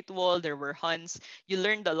a Great Wall, there were Huns. You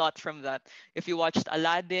learned a lot from that. If you watched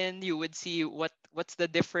Aladdin, you would see what's the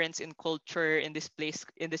difference in culture in this place,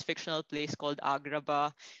 in this fictional place called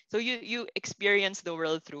Agrabah. So you experience the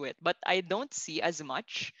world through it. But I don't see as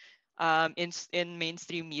much in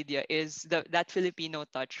mainstream media is that Filipino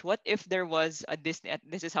touch. What if there was a Disney?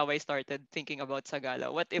 This is how I started thinking about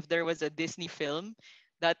Sagala. What if there was a Disney film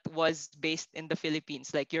that was based in the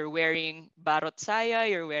Philippines? Like you're wearing barot saya,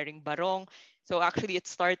 you're wearing barong. So actually, it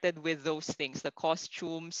started with those things, the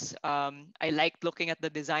costumes. I liked looking at the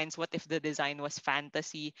designs. What if the design was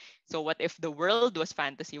fantasy? So what if the world was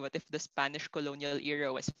fantasy? What if the Spanish colonial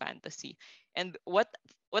era was fantasy? And what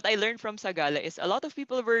I learned from Sagala is a lot of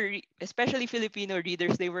people especially Filipino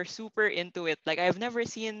readers, they were super into it. Like I've never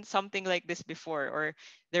seen something like this before, or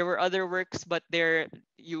there were other works, but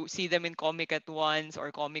you see them in Comic at once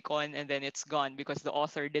or Comic Con, and then it's gone because the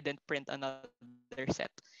author didn't print another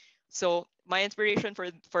set. So my inspiration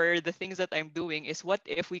for the things that I'm doing is what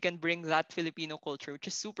if we can bring that Filipino culture, which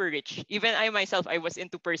is super rich. Even I myself, I was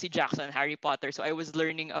into Percy Jackson, Harry Potter, so I was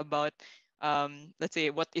learning about let's say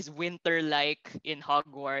what is winter like in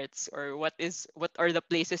Hogwarts, or what are the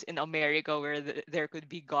places in America where there could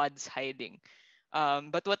be gods hiding.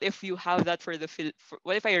 But what if you have that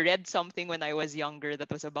what if I read something when I was younger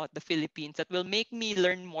that was about the Philippines that will make me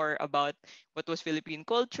learn more about what was Philippine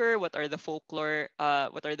culture, what are the folklore,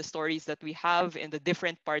 what are the stories that we have in the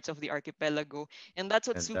different parts of the archipelago. And that's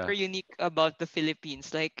what's super Ganda. unique about the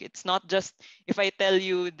Philippines. Like it's not just if I tell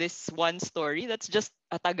you this one story, that's just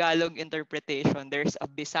a Tagalog interpretation. There's a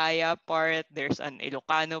Bisaya part, there's an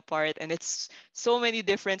Ilocano part, and it's so many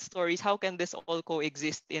different stories. How can this all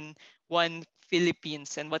coexist in one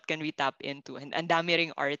Philippines and what can we tap into, and dami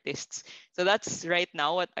ring artists. So that's right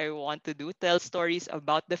now what I want to do, tell stories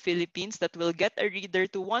about the Philippines that will get a reader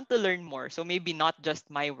to want to learn more. So maybe not just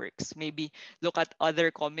my works, maybe look at other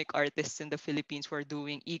comic artists in the Philippines who are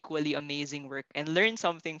doing equally amazing work and learn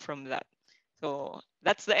something from that. So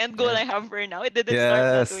that's the end goal Yeah. I have for now. It didn't start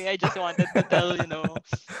that way. Yes. I just wanted to tell,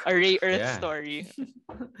 a Ray Earth Yeah. story.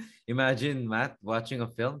 Imagine Matt watching a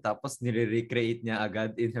film tapos nire-recreate niya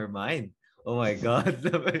agad in her mind. Oh my God.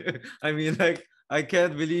 I mean, like, I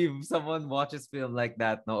can't believe someone watches film like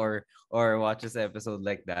that, no, or watches episode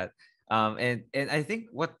like that. And I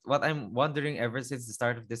think what I'm wondering ever since the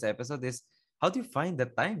start of this episode is how do you find the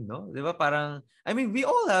time, no? Di ba? Parang, I mean, we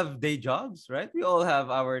all have day jobs, right? We all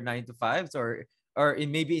have our 9 to 5s or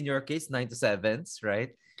maybe in your case 9 to 7s,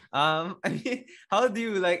 right? I mean, how do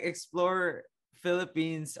you like explore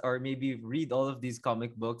Philippines or maybe read all of these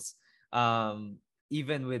comic books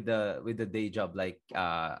even with the day job like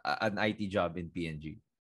an IT job in PNG?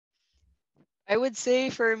 I would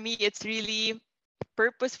say for me, it's really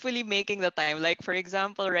purposefully making the time. Like, for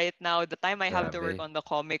example, right now, the time I have to work Grabe. on the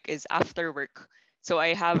comic is after work. So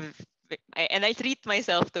I treat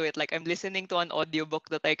myself to it. Like, I'm listening to an audiobook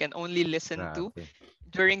that I can only listen to Grabe.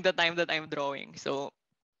 during the time that I'm drawing. So,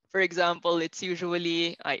 for example, it's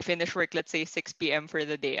usually I finish work, let's say 6 p.m. for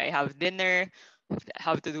the day. I have dinner,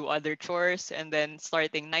 have to do other chores, and then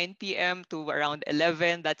starting 9 p.m. to around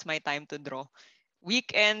 11, that's my time to draw.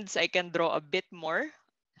 Weekends, I can draw a bit more.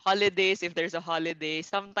 Holidays, if there's a holiday,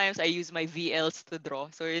 sometimes I use my VLs to draw.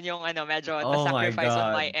 So yun yung medyo a Oh my sacrifice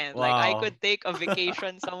on my God. end. Like I Wow. could take a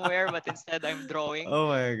vacation somewhere, but instead I'm drawing. Oh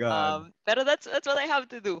my God. Pero that's what I have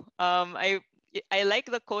to do. I like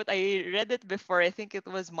the quote. I read it before. I think it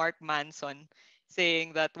was Mark Manson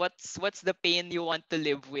saying that what's the pain you want to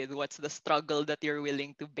live with? What's the struggle that you're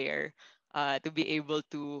willing to bear to be able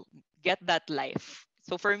to get that life?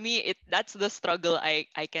 So for me, that's the struggle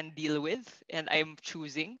I can deal with, and I'm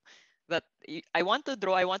choosing that I want to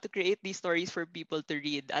draw. I want to create these stories for people to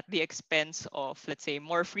read at the expense of, let's say,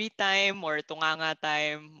 more free time, more tunganga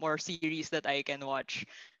time, more series that I can watch.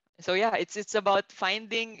 So yeah, it's about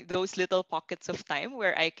finding those little pockets of time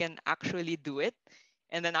where I can actually do it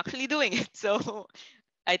and then actually doing it. So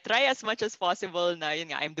I try as much as possible na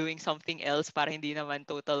yun nga, I'm doing something else para hindi naman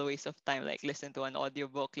total waste of time, like listen to an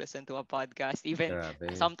audiobook, listen to a podcast. Even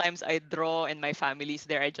Grabe. sometimes I draw and my family's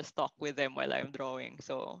there. I just talk with them while I'm drawing.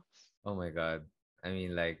 So Oh my God. I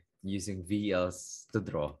mean, like using VLs to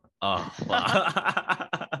draw. Oh, wow.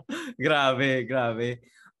 Grabe, grabe.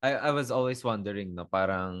 I was always wondering, no,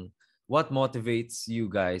 parang what motivates you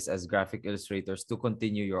guys as graphic illustrators to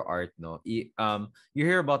continue your art, no? You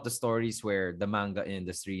hear about the stories where the manga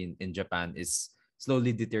industry in Japan is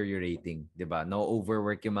slowly deteriorating, di ba? No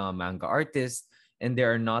overwork yung mga manga artists and there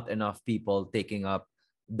are not enough people taking up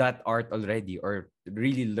that art already or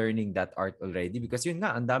really learning that art already because yun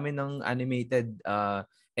nga ang dami ng animated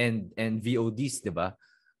and VODs, 'di ba?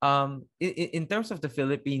 In terms of the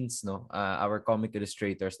Philippines, no, our comic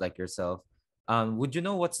illustrators like yourself, would you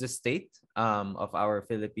know what's the state of our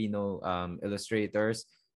Filipino illustrators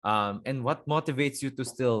and what motivates you to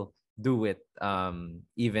still do it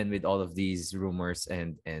even with all of these rumors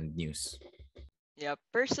and news? yeah,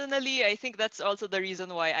 personally, I think that's also the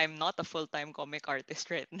reason why I'm not a full-time comic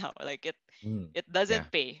artist right now. Like Mm, it doesn't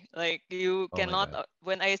yeah. pay. Like you Oh my cannot. God.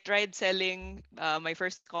 When I tried selling my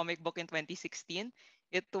first comic book in 2016,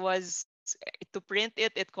 it was to print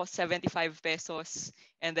it. It cost 75 pesos,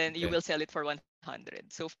 and then you Okay. will sell it for 100.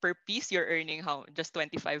 So per piece, you're earning how just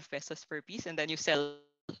 25 pesos per piece, and then you sell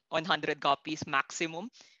 100 copies maximum.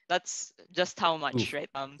 That's just how much, Two right?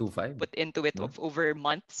 two five. Put into it No? over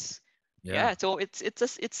months. Yeah. Yeah, so it's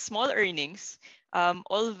small earnings.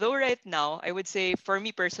 Although right now, I would say for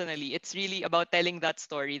me personally, it's really about telling that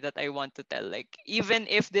story that I want to tell. Like even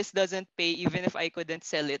if this doesn't pay, even if I couldn't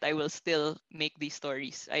sell it, I will still make these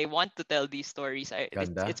stories. I want to tell these stories. It's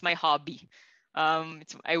Ganda. my hobby.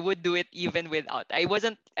 I would do it even without. I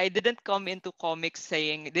didn't come into comics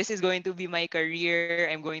saying this is going to be my career.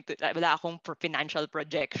 I'm going to wala akong financial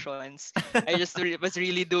projections. I just was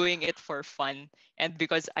really doing it for fun and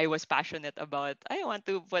because I was passionate about I want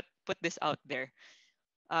to put this out there.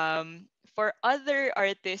 For other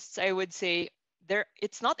artists, I would say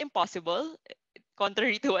it's not impossible.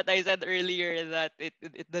 Contrary to what I said earlier, that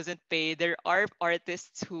it doesn't pay. There are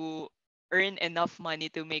artists who earn enough money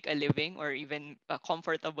to make a living or even a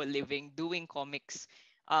comfortable living doing comics.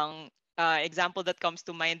 Ang example that comes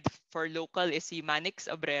to mind for local is si Manix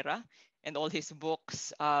Abrera and all his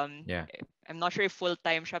books. Yeah. I'm not sure if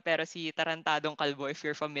full-time siya, pero si Tarantadong Kalbo, if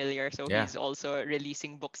you're familiar, so Yeah. he's also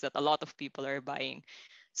releasing books that a lot of people are buying.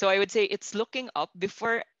 So I would say it's looking up.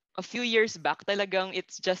 Before a few years back, talagang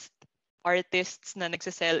it's just artists na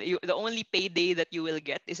nagsasell. The only payday that you will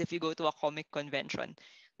get is if you go to a comic convention.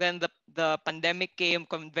 Then the pandemic came,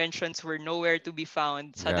 conventions were nowhere to be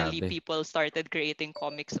found. Suddenly, Grabe. people started creating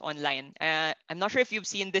comics online. I'm not sure if you've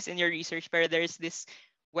seen this in your research, but there's this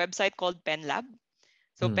website called Pen Lab.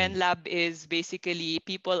 So Hmm. Pen Lab is basically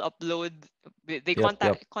people upload, they Yep,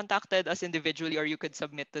 yep. contacted us individually, or you could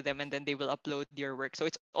submit to them and then they will upload your work. So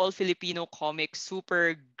it's all Filipino comics,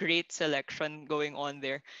 super great selection going on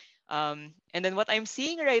there. And then what I'm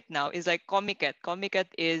seeing right now is like Komiket. Komiket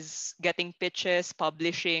is getting pitches,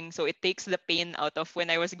 publishing. So it takes the pain out of when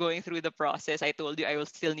I was going through the process. I told you I will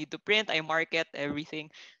still need to print, I market everything.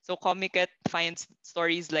 So Komiket finds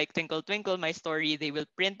stories like Twinkle Twinkle, my story. They will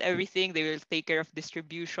print everything. They will take care of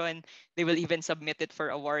distribution. They will even submit it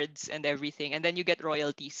for awards and everything. And then you get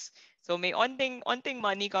royalties. So may onting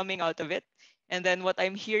money coming out of it. And then what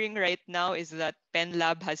I'm hearing right now is that Pen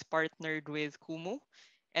Lab has partnered with Kumu.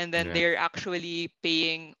 And then Yeah. they're actually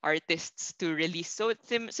paying artists to release. So it's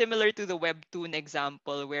similar to the Webtoon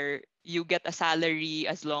example where you get a salary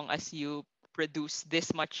as long as you produce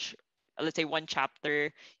this much, let's say one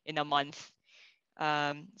chapter in a month.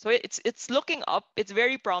 So it's looking up. It's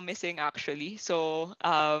very promising actually. So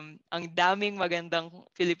ang daming magandang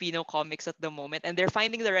Filipino comics at the moment, and they're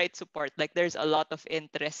finding the right support. Like there's a lot of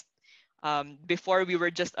interest. Before we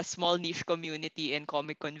were just a small niche community in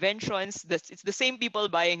comic conventions. It's the same people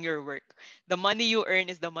buying your work. The money you earn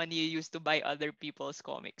is the money you use to buy other people's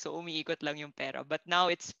comics. So umiikot lang yung pera. But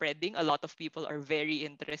now it's spreading. A lot of people are very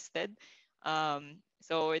interested.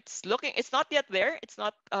 So it's not yet there. It's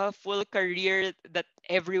not a full career that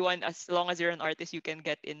everyone, as long as you're an artist, you can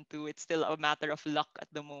get into. It's still a matter of luck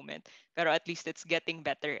at the moment. Pero at least it's getting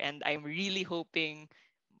better. And I'm really hoping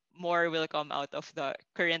more will come out of the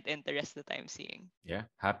current interest that I'm seeing. Yeah.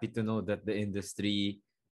 Happy to know that the industry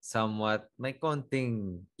somewhat may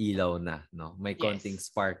konting ilaw na, no? May konting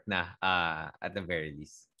Yes. spark na at the very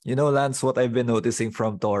least. You know, Lance, what I've been noticing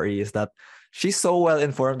from Tori is that she's so well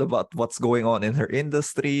informed about what's going on in her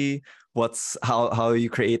industry, what's how you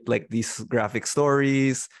create like these graphic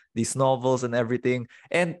stories, these novels and everything.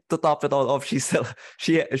 And to top it all off, she's still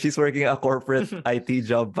she's working a corporate IT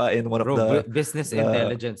job pa in one of Bro, business the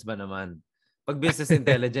intelligence ba naman? Pag business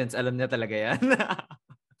intelligence, alam niya talaga yan.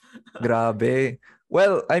 grabe.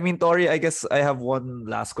 Well, I mean, Tori, I guess I have one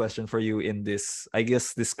last question for you in this, I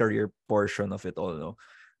guess this career portion of it all, no?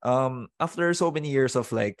 After so many years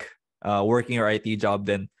of like working your IT job,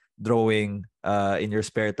 then drawing in your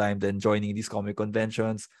spare time, then joining these comic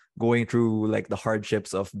conventions, going through like the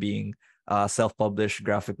hardships of being a self-published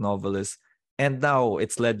graphic novelist, and now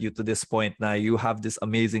it's led you to this point now you have this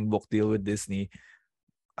amazing book deal with Disney.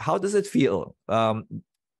 How does it feel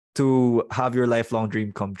to have your lifelong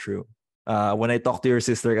dream come true? When I talked to your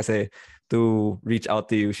sister kasi to reach out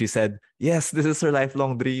to you, she said, yes, this is her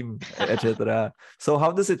lifelong dream, etc. So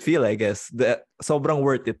how does it feel, I guess? Sobrang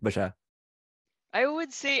worth it ba siya? I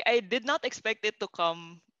would say I did not expect it to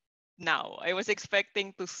come now. I was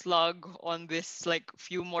expecting to slug on this like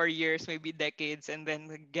few more years, maybe decades, and then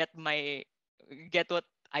get what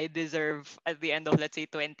I deserve at the end of, let's say,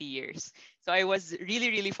 20 years. So I was really,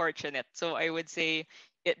 really fortunate. So I would say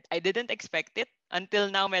I didn't expect it.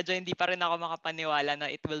 Until now, medyo hindi pa rin ako makapaniwala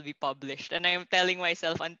na it will be published. And I'm telling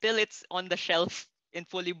myself, until it's on the shelf in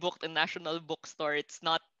fully booked in National Bookstore,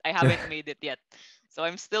 I haven't made it yet. So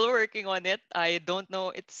I'm still working on it. I don't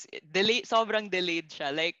know. It's delayed, sobrang delayed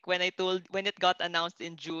siya. Like when it got announced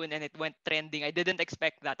in June and it went trending, I didn't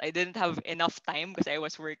expect that. I didn't have enough time because I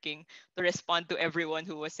was working to respond to everyone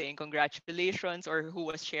who was saying congratulations or who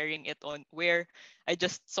was sharing it on where. I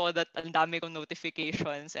just saw that ang dami kong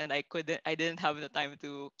notifications and I didn't have the time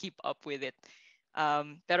to keep up with it.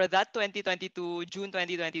 Pero that 2022, June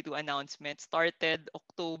 2022 announcement started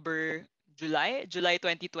July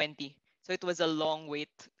 2020. So it was a long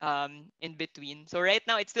wait in between. So right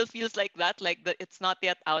now it still feels like that, like it's not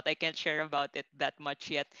yet out. I can't share about it that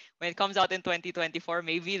much yet. When it comes out in 2024,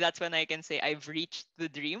 maybe that's when I can say I've reached the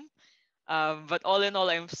dream. But all in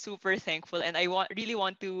all, I'm super thankful, and really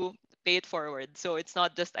want to pay it forward. So it's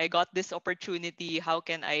not just I got this opportunity.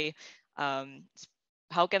 Um,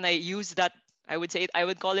 how can I use that? I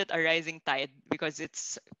would call it a rising tide because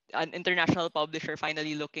it's an international publisher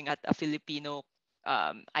finally looking at a Filipino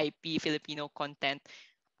IP, Filipino content.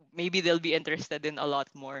 Maybe they'll be interested in a lot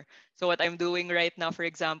more. So what I'm doing right now, for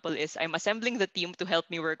example, is I'm assembling the team to help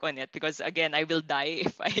me work on it because again, I will die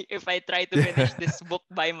if I try to finish this book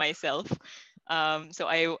by myself. So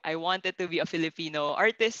I wanted to be a Filipino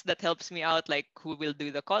artist that helps me out, like who will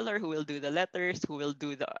do the color, who will do the letters, who will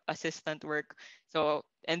do the assistant work. So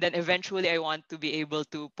and then eventually I want to be able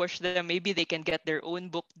to push them. Maybe they can get their own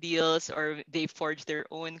book deals or they forge their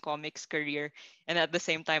own comics career. And at the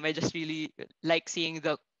same time, I just really like seeing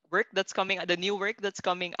the work that's coming, the new work that's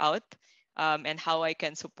coming out. And how I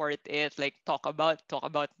can support it, like talk about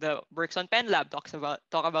the works on Pen Lab, talk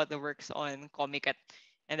about the works on Komiket,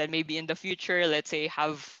 and then maybe in the future, let's say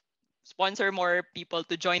have sponsor more people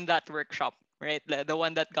to join that workshop, right? The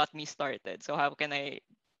one that got me started. So how can I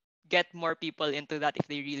get more people into that if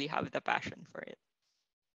they really have the passion for it?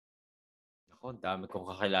 Ako, ang dami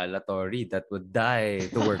kong kakilala, Tori, that would die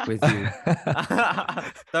to work with you.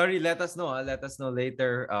 Tori, let us know. Let us know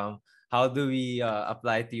later. How do we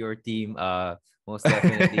apply to your team? Most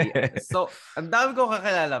definitely. So, ang dami kong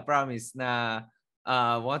kakilala, promise, na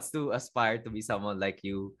wants to aspire to be someone like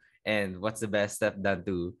you. And what's the best step done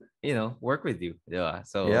to, work with you? Diba?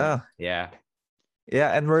 So, Yeah. yeah.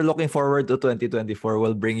 Yeah, and we're looking forward to 2024.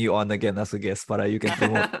 We'll bring you on again as a guest para you can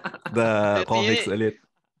promote the Let's comics see. ulit.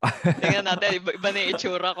 Tingnan natin, iba na yung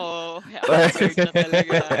itsura ko. Hired na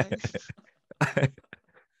talaga. Baka,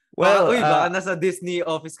 Well, baka nasa Disney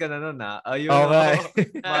office ka na nun, ha? Ayun, okay.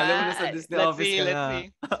 Malay mo nasa Disney Let's office see, ka let's na.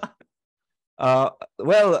 see.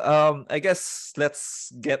 I guess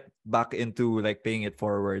let's get back into like paying it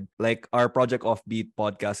forward. Like our Project Offbeat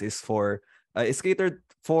podcast is catered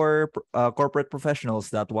for corporate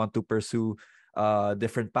professionals that want to pursue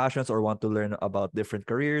different passions or want to learn about different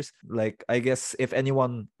careers. Like I guess if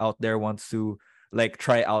anyone out there wants to like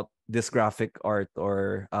try out this graphic art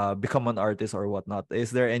or become an artist or whatnot,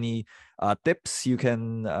 is there any tips you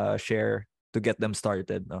can share to get them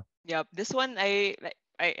started? No? Yeah, this one I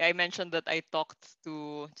mentioned that I talked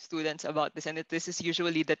to students about this, and this is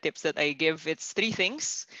usually the tips that I give. It's three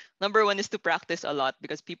things. Number one is to practice a lot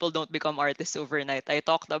because people don't become artists overnight. I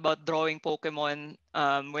talked about drawing Pokemon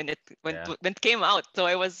when it Yeah. when it came out. So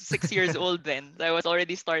I was 6 years old then. I was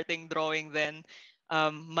already starting drawing then.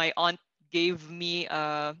 My aunt gave me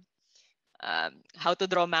how to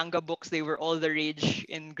draw manga books. They were all the rage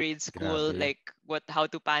in grade school, Grabe. like how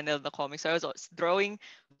to panel the comics. So I was drawing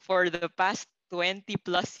for the past 20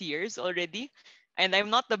 plus years already. And I'm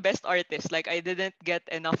not the best artist. Like I didn't get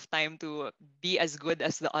enough time to be as good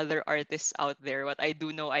as the other artists out there. What I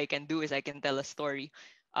do know I can do is I can tell a story.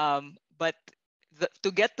 But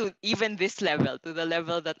to get to even this level, to the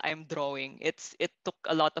level that I'm drawing, it took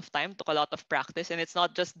a lot of time, took a lot of practice, and it's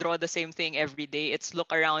not just draw the same thing every day. It's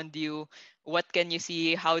look around you, what can you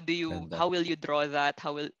see, Ganda. how will you draw that,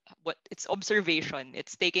 how will what it's observation,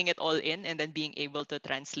 it's taking it all in and then being able to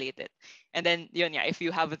translate it. And then yun, yeah, if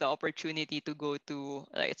you have the opportunity to go to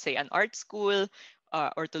let's say an art school,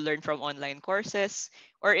 or to learn from online courses,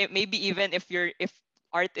 or maybe even if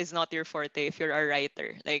art is not your forte, if you're a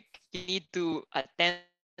writer, like you need to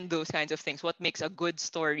attend those kinds of things. What makes a good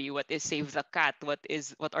story? What is Save the Cat? What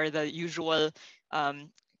are the usual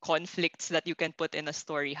conflicts that you can put in a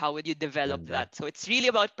story? How would you develop Ganda. that? So it's really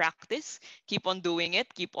about practice. Keep on doing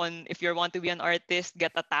it. Keep on, if you want to be an artist,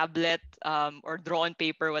 get a tablet, or draw on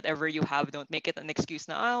paper, whatever you have. Don't make it an excuse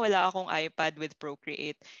na, wala akong iPad with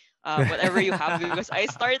Procreate. Whatever you have, because I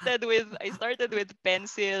started with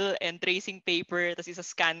pencil and tracing paper, tapos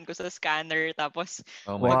isa-scan ko sa scanner, tapos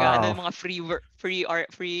Oh my mag God. ano Wow. mga free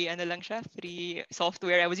ano lang siya, free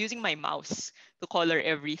software. I was using my mouse to color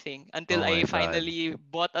everything until Oh my I God. finally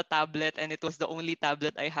bought a tablet, and it was the only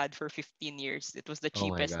tablet I had for 15 years. It was the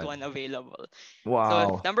Oh my cheapest God. one available. So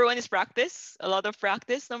Wow. number one is practice, a lot of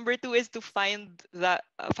practice. Number two is to find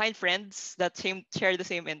friends that share the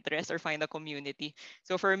same interest or find a community.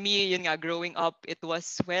 So for me, yun nga, growing up, it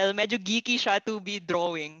was, well, medyo geeky siya to be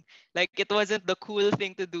drawing. Like it wasn't the cool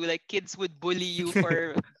thing to do. Like kids would bully you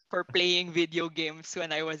for playing video games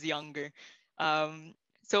when I was younger.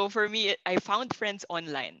 So for me, I found friends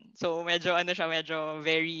online. So medyo ano siya, medyo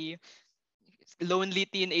very lonely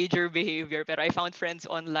teenager behavior. Pero I found friends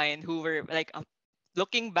online who were like,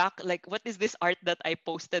 looking back, like, what is this art that I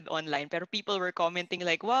posted online? Pero people were commenting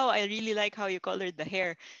like, wow, I really like how you colored the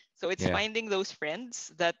hair. So it's Yeah. finding those friends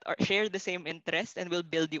that share the same interest and will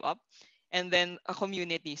build you up. And then a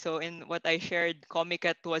community. So in what I shared,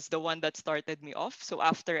 Comiket was the one that started me off. So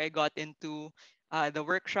after I got into the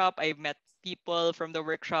workshop, I met people from the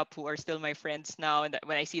workshop who are still my friends now. And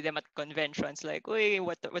when I see them at conventions, like, hey,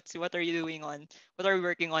 what are you doing on? What are we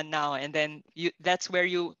working on now? And then that's where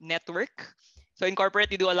you network. So in corporate,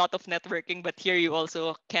 you do a lot of networking, but here you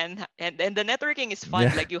also can, and the networking is fun.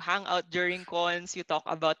 Yeah. Like you hang out during cons, you talk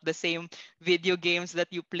about the same video games that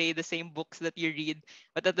you play, the same books that you read,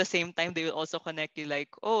 but at the same time, they will also connect you like,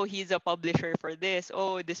 oh, he's a publisher for this.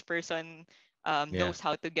 Oh, this person Yeah. knows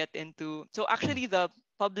how to get into. So actually, the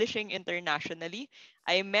publishing internationally,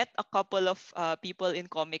 I met a couple of people in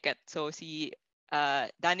Komiket. So si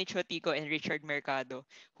Danny Chotico and Richard Mercado,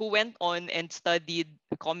 who went on and studied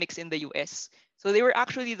comics in the US. So they were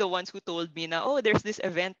actually the ones who told me na, oh, there's this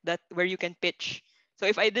event that where you can pitch. So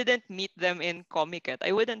if I didn't meet them in Comiket,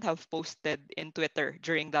 I wouldn't have posted in Twitter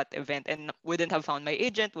during that event and wouldn't have found my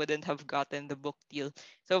agent, wouldn't have gotten the book deal.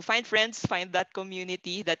 So find friends, find that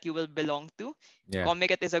community that you will belong to. Yeah.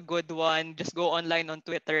 Comiket is a good one. Just go online on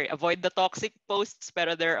Twitter. Avoid the toxic posts,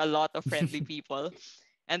 pero there are a lot of friendly people.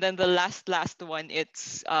 And then the last one,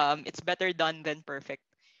 it's better done than perfect.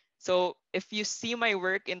 So if you see my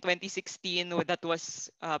work in 2016 that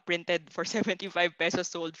was printed for 75 pesos,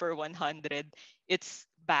 sold for 100, it's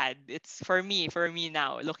bad. It's for me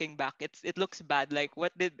now looking back, it looks bad. Like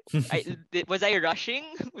what was I rushing?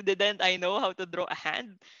 Didn't I know how to draw a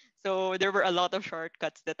hand? So there were a lot of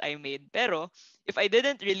shortcuts that I made. Pero if I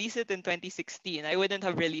didn't release it in 2016, I wouldn't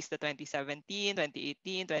have released the 2017,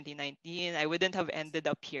 2018, 2019. I wouldn't have ended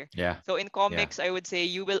up here. Yeah. So in Yeah. comics, I would say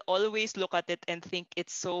you will always look at it and think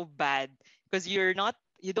it's so bad because you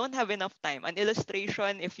don't have enough time. An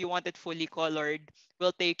illustration, if you want it fully colored,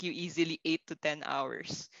 will take you easily 8 to 10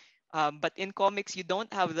 hours. But in comics, you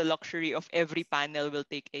don't have the luxury of every panel will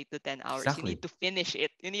take 8 to 10 hours. You need Exactly. to finish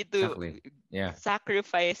it. You need to Exactly. Yeah.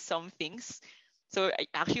 sacrifice some things. So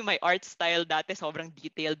actually, my art style dati sobrang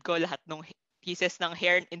detailed ko. Lahat ng pieces ng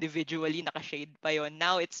hair individually naka-shade pa yon.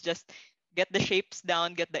 Now it's just get the shapes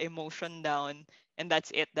down, get the emotion down, and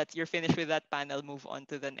that's it. That's you're finished with that panel. Move on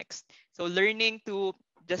to the next. So learning to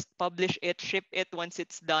just publish it, ship it once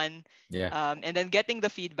it's done, Yeah. and then getting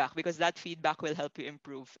the feedback because that feedback will help you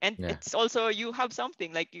improve. And Yeah. it's also you have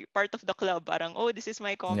something like part of the club. Parang oh, this is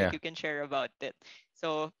my comic. Yeah. You can share about it.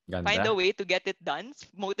 So find a Ganda. way to get it done.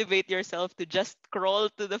 Motivate yourself to just crawl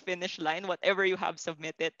to the finish line. Whatever you have,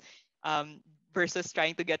 submit it. Versus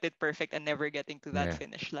trying to get it perfect and never getting to that Yeah.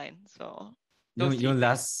 finish line. So those three Yung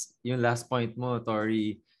things. last point mo,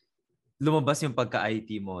 Tori, lumabas yung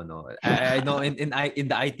pagka-IT mo, no? I know in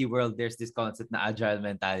the IT world, there's this concept na agile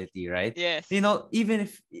mentality, right? Yes. You know, even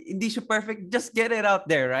if hindi siya perfect, just get it out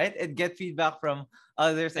there, right? And get feedback from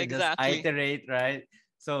others and just Exactly. iterate, right?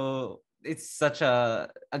 So it's such a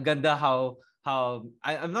ganda how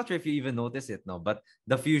I'm not sure if you even notice it, no, but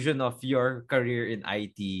the fusion of your career in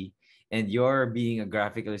IT and your being a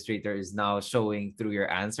graphic illustrator is now showing through your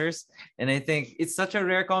answers. And I think it's such a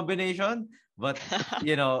rare combination, but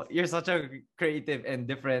you know, you're such a creative and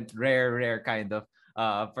different, rare kind of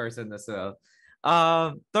person as well.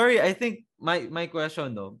 Tori, I think my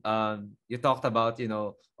question, no, you talked about, you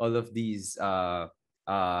know, all of these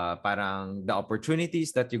parang the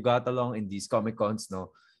opportunities that you got along in these Comic Cons,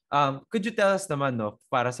 no. Could you tell us naman, no,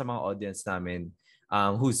 para sa mga audience namin,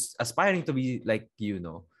 who's aspiring to be like you,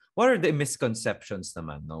 no, what are the misconceptions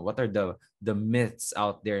naman, no? What are the myths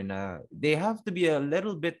out there na they have to be a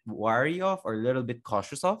little bit wary of or a little bit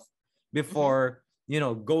cautious of before, you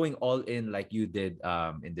know, going all in like you did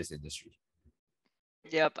in this industry?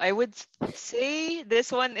 Yep, I would say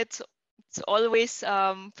this one it's always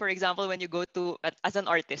for example when you go to as an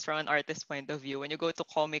artist from an artist point of view when you go to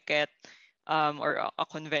Comiket or a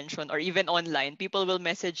convention or even online people will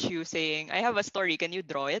message you saying I have a story, can you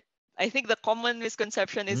draw it? I think the common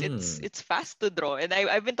misconception is Mm. it's fast to draw, and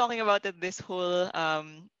I've been talking about it this whole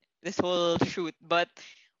shoot, but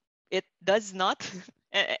it does not.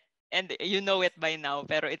 And you know it by now,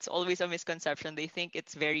 pero it's always a misconception. They think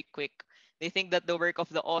it's very quick. They think that the work of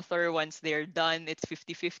the author, once they're done, it's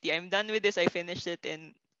 50-50. I'm done with this. I finished it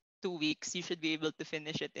in 2 weeks. You should be able to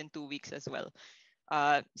finish it in 2 weeks as well.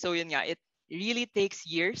 So yun nga, it really takes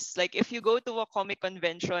years. Like if you go to a comic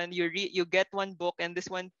convention, you get one book, and this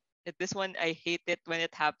one I hate it when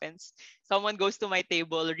it happens. Someone goes to my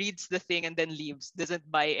table, reads the thing, and then leaves. Doesn't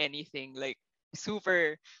buy anything. Like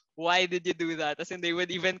super. Why did you do that? As in, they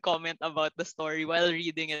would even comment about the story while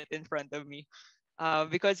reading it in front of me.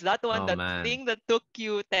 Because Oh that man. thing that took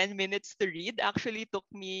you 10 minutes to read actually took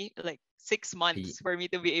me like 6 months for me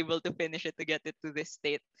to be able to finish it to get it to this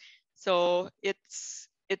state. So it's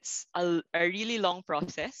a really long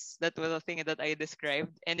process. That was a thing that I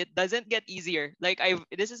described, and it doesn't get easier. Like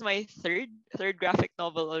this is my third graphic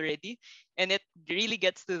novel already, and it really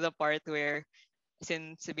gets to the part where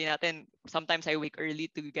since sabihin natin, sometimes I wake early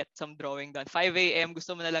to get some drawing done. 5 a.m.,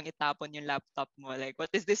 gusto mo na lang itapon yung laptop mo. Like,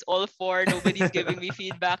 what is this all for? Nobody's giving me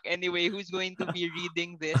feedback anyway. Who's going to be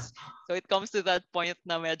reading this? So it comes to that point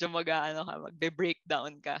na medyo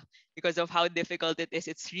magbe-breakdown ka because of how difficult it is.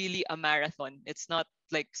 It's really a marathon. It's not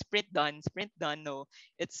like sprint done. No.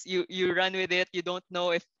 It's you run with it. You don't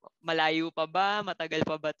know if malayo pa ba, matagal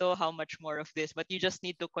pa ba to, how much more of this. But you just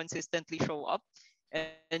need to consistently show up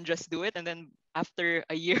and just do it. And then after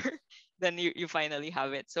a year, then you finally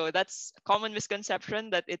have it. So that's a common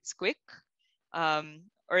misconception that it's quick,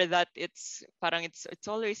 or that it's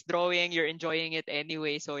always drawing, you're enjoying it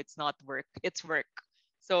anyway, so it's not work. It's work.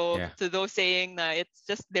 So Yeah. to those saying na it's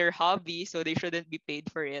just their hobby, so they shouldn't be paid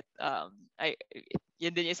for it,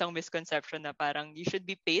 yun din yung isang misconception na parang you should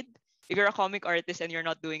be paid. If you're a comic artist and you're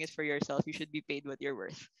not doing it for yourself, you should be paid what you're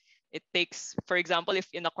worth. It takes, for example, if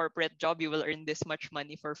in a corporate job you will earn this much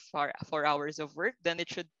money for 4 hours of work, then it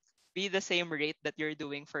should be the same rate that you're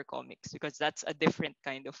doing for comics, because that's a different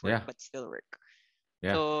kind of work, Yeah. but still work.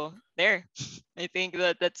 Yeah. So there, I think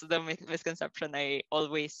that's the misconception I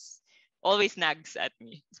always nags at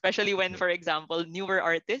me, especially when, for example, newer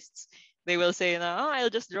artists, they will say, "No,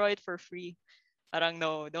 I'll just draw it for free." Parang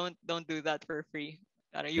no, don't do that for free.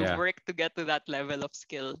 Parang you've Yeah. worked to get to that level of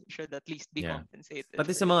skill. You should at least be Yeah. compensated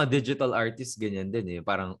Pati for sa it. mga digital artists, ganyan din eh.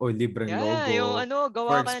 Parang, libreng Yeah, yung logo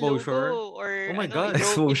gawa for ka ng logo, exposure. or Oh my God.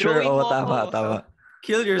 Exposure, i-drawing oh, mo tama, ako. tama.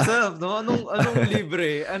 Kill yourself, no? Anong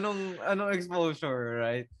libre? Anong exposure,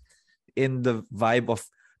 right? In the vibe of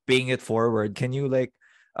paying it forward, can you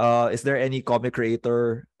is there any comic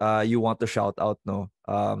creator you want to shout out, no?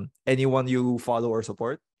 Anyone you follow or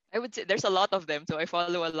support? I would say there's a lot of them, so I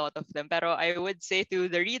follow a lot of them. Pero I would say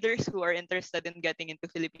to the readers who are interested in getting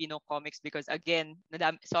into Filipino comics, because again,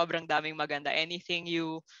 sobrang daming maganda. Anything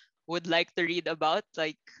you would like to read about,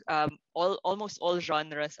 like almost all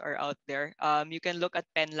genres are out there. You can look at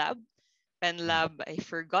Pen Lab. Pen Lab, I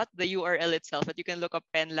forgot the URL itself, but you can look up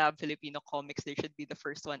Pen Lab Filipino comics. They should be the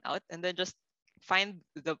first one out, and then just find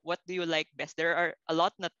what do you like best. There are a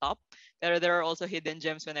lot na top. There are also hidden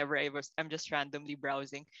gems whenever I'm just randomly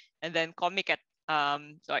browsing. And then Komiket.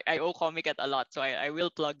 So I owe Komiket a lot, so I will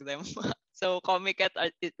plug them. So Komiket,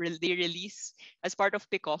 they release as part of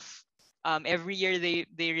Pickoff. Every year they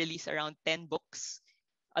release around 10 books.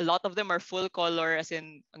 A lot of them are full color, as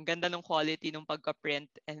in ang ganda ng quality ng pagka-print,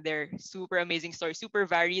 and they're super amazing stories, super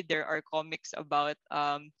varied. There are comics about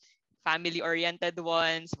family-oriented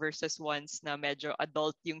ones versus ones na medyo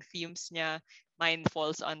adult yung themes niya. Mine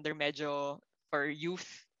falls under medyo for youth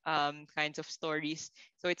kinds of stories.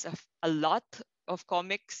 So it's a lot of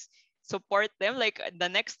comics. Support them. Like the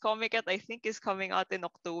next Komiket, I think, is coming out in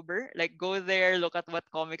October. Like, go there, look at what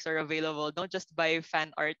comics are available. Don't just buy fan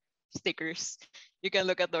art stickers. You can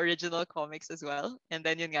look at the original comics as well. And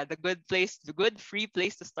then yun nga, the good free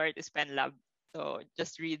place to start is Pen Lab. So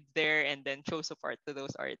just read there and then show support to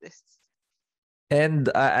those artists. And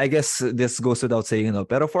I guess this goes without saying,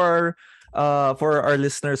 pero for our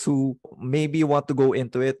listeners who maybe want to go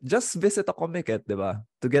into it, just visit a Komiket, diba?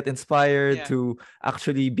 To get inspired, Yeah. to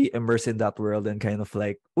actually be immersed in that world and kind of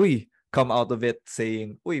like, come out of it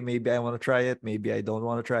saying, maybe I want to try it, maybe I don't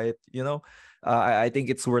want to try it, I think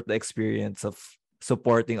it's worth the experience of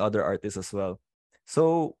supporting other artists as well.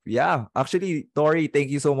 So yeah, actually, Tori,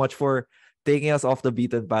 thank you so much for taking us off the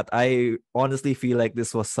beaten path. I honestly feel like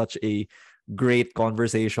this was such a great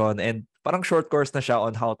conversation, and parang short course na siya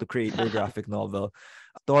on how to create your graphic novel.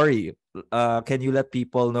 Tori, can you let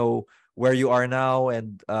people know where you are now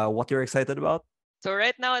and what you're excited about? So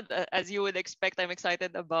right now, as you would expect, I'm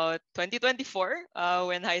excited about 2024,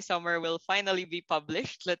 when High Summer will finally be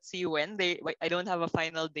published. Let's see when. I don't have a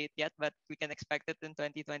final date yet, but we can expect it in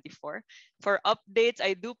 2024. For updates,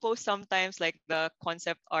 I do post sometimes like the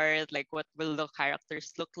concept art, like what will the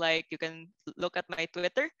characters look like. You can look at my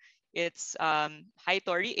Twitter. It's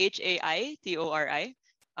Haitori, Haitori.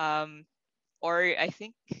 Or I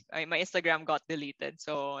think my Instagram got deleted,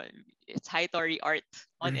 so it's Haitori Art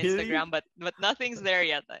on Really? Instagram, but nothing's there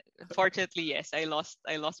yet. Unfortunately, yes, I lost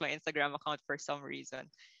my Instagram account for some reason.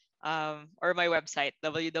 Or my website,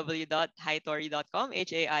 www.haitori.com,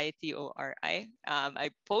 Haitori. I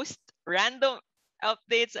post random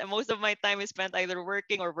updates, and most of my time is spent either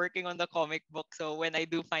working or working on the comic book. So when I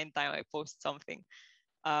do find time, I post something.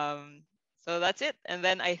 So that's it. And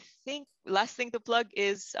then I think last thing to plug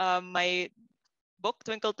is my book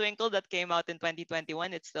Twinkle Twinkle that came out in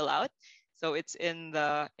 2021. It's still out. So it's in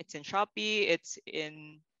Shopee, it's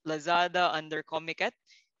in Lazada under Komiket,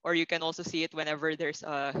 or you can also see it whenever there's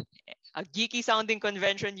a a geeky sounding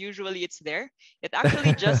convention. Usually it's there. It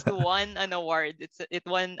actually just won an award. It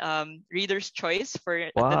won Reader's Choice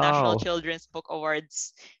for the National Wow. Children's Book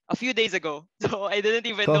Awards a few days ago. So I didn't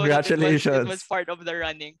even know that it was Congratulations. part of the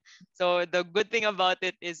running. So the good thing about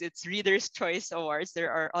it is it's Reader's Choice Awards.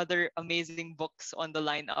 There are other amazing books on the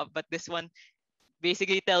lineup, but this one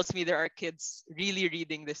basically tells me there are kids really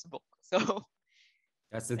reading this book. So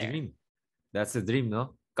That's the there. dream. That's the dream,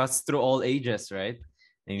 no? Cuts through all ages, right?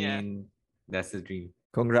 I Yeah. mean, that's the dream.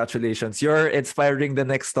 Congratulations. You're inspiring the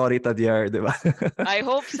next story, Tadiar, di ba? I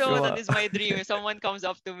hope so. Yung That mga- is my dream. If someone comes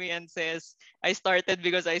up to me and says, I started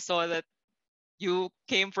because I saw that you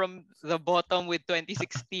came from the bottom with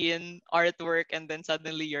 2016 artwork and then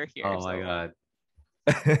suddenly you're here. Oh my So God.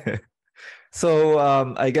 So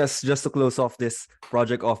I guess just to close off this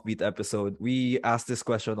Project Offbeat episode, we ask this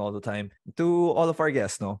question all the time to all of our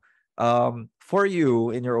guests, no? For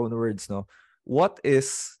you, in your own words, no, what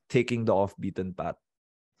is taking the off-beaten path?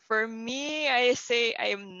 for me, I say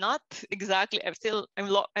I'm not exactly.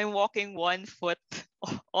 I'm walking 1 foot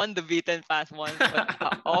on the beaten path, 1 foot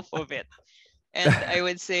off of it. And I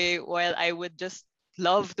would say, while I would just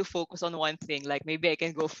love to focus on one thing, like maybe I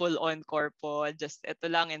can go full on corpo, just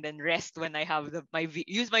ito lang, and then rest when I have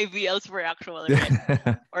use my VLs for actual rest.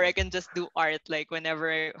 Or I can just do art, like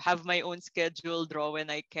whenever I have my own schedule, draw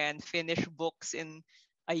when I can, finish books in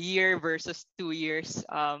a year versus 2 years.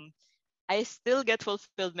 I still get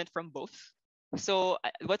fulfillment from both. So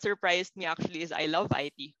what surprised me actually is I love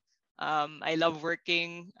IT. I love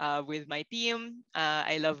working with my team.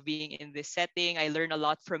 I love being in this setting. I learn a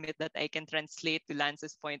lot from it that I can translate to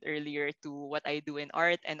Lance's point earlier to what I do in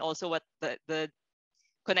art, and also what the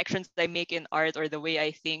connections I make in art or the way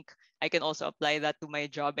I think, I can also apply that to my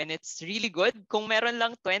job. And it's really good. Kung meron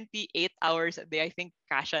lang 28 hours a day, I think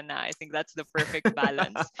kasha na. I think that's the perfect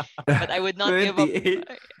balance. But I would not give up. 28.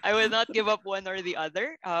 I would not give up one or the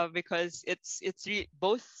other because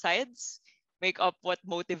both sides make up what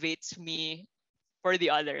motivates me for the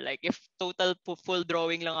other. Like if total full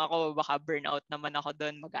drawing lang ako, baka burnout naman ako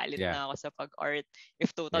doon, magalit Yeah. na ako sa pag-art.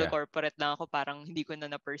 If total Yeah. corporate lang ako, parang hindi ko na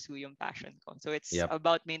na-pursue yung passion ko. So it's Yep.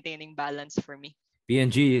 about maintaining balance for me.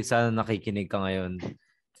 PNG, sana nakikinig ka ngayon.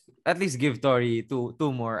 At least give Tori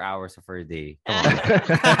two more hours of her day. Come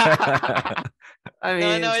on. I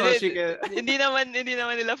mean, no, so she can... hindi naman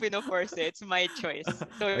nila pino-force it. It's my choice.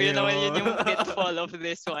 So yun naman yun yung pitfall of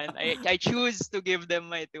this one. I choose to give them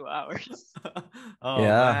my 2 hours. Oh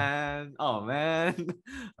Yeah. man. Oh man.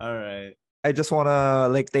 All right. I just wanna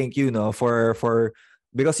thank you, no, for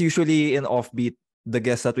because usually in Offbeat, the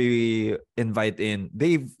guests that we invite in,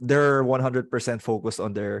 they're 100% focused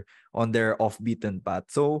on their off-beaten path.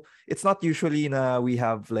 So it's not usually na we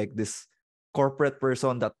have like this corporate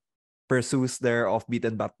person that pursues their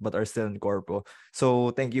off-beaten path but are still in corpo.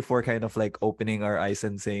 So thank you for kind of like opening our eyes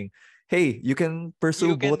and saying, hey, you can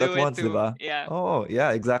pursue You can both at do it once, too. diba? Yeah. Oh,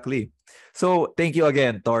 yeah, exactly. So thank you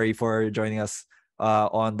again, Tori, for joining us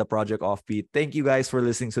on the Project Offbeat. Thank you guys for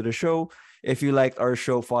listening to the show. If you liked our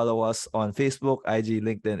show, follow us on Facebook, IG,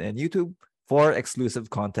 LinkedIn, and YouTube for exclusive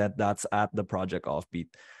content. That's at the Project Offbeat.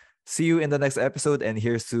 See you in the next episode, and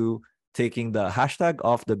here's to taking the hashtag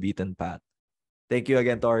off the beaten path. Thank you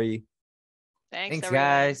again, Tori. Thanks Thanks, everyone.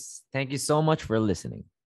 guys. Thank you so much for listening.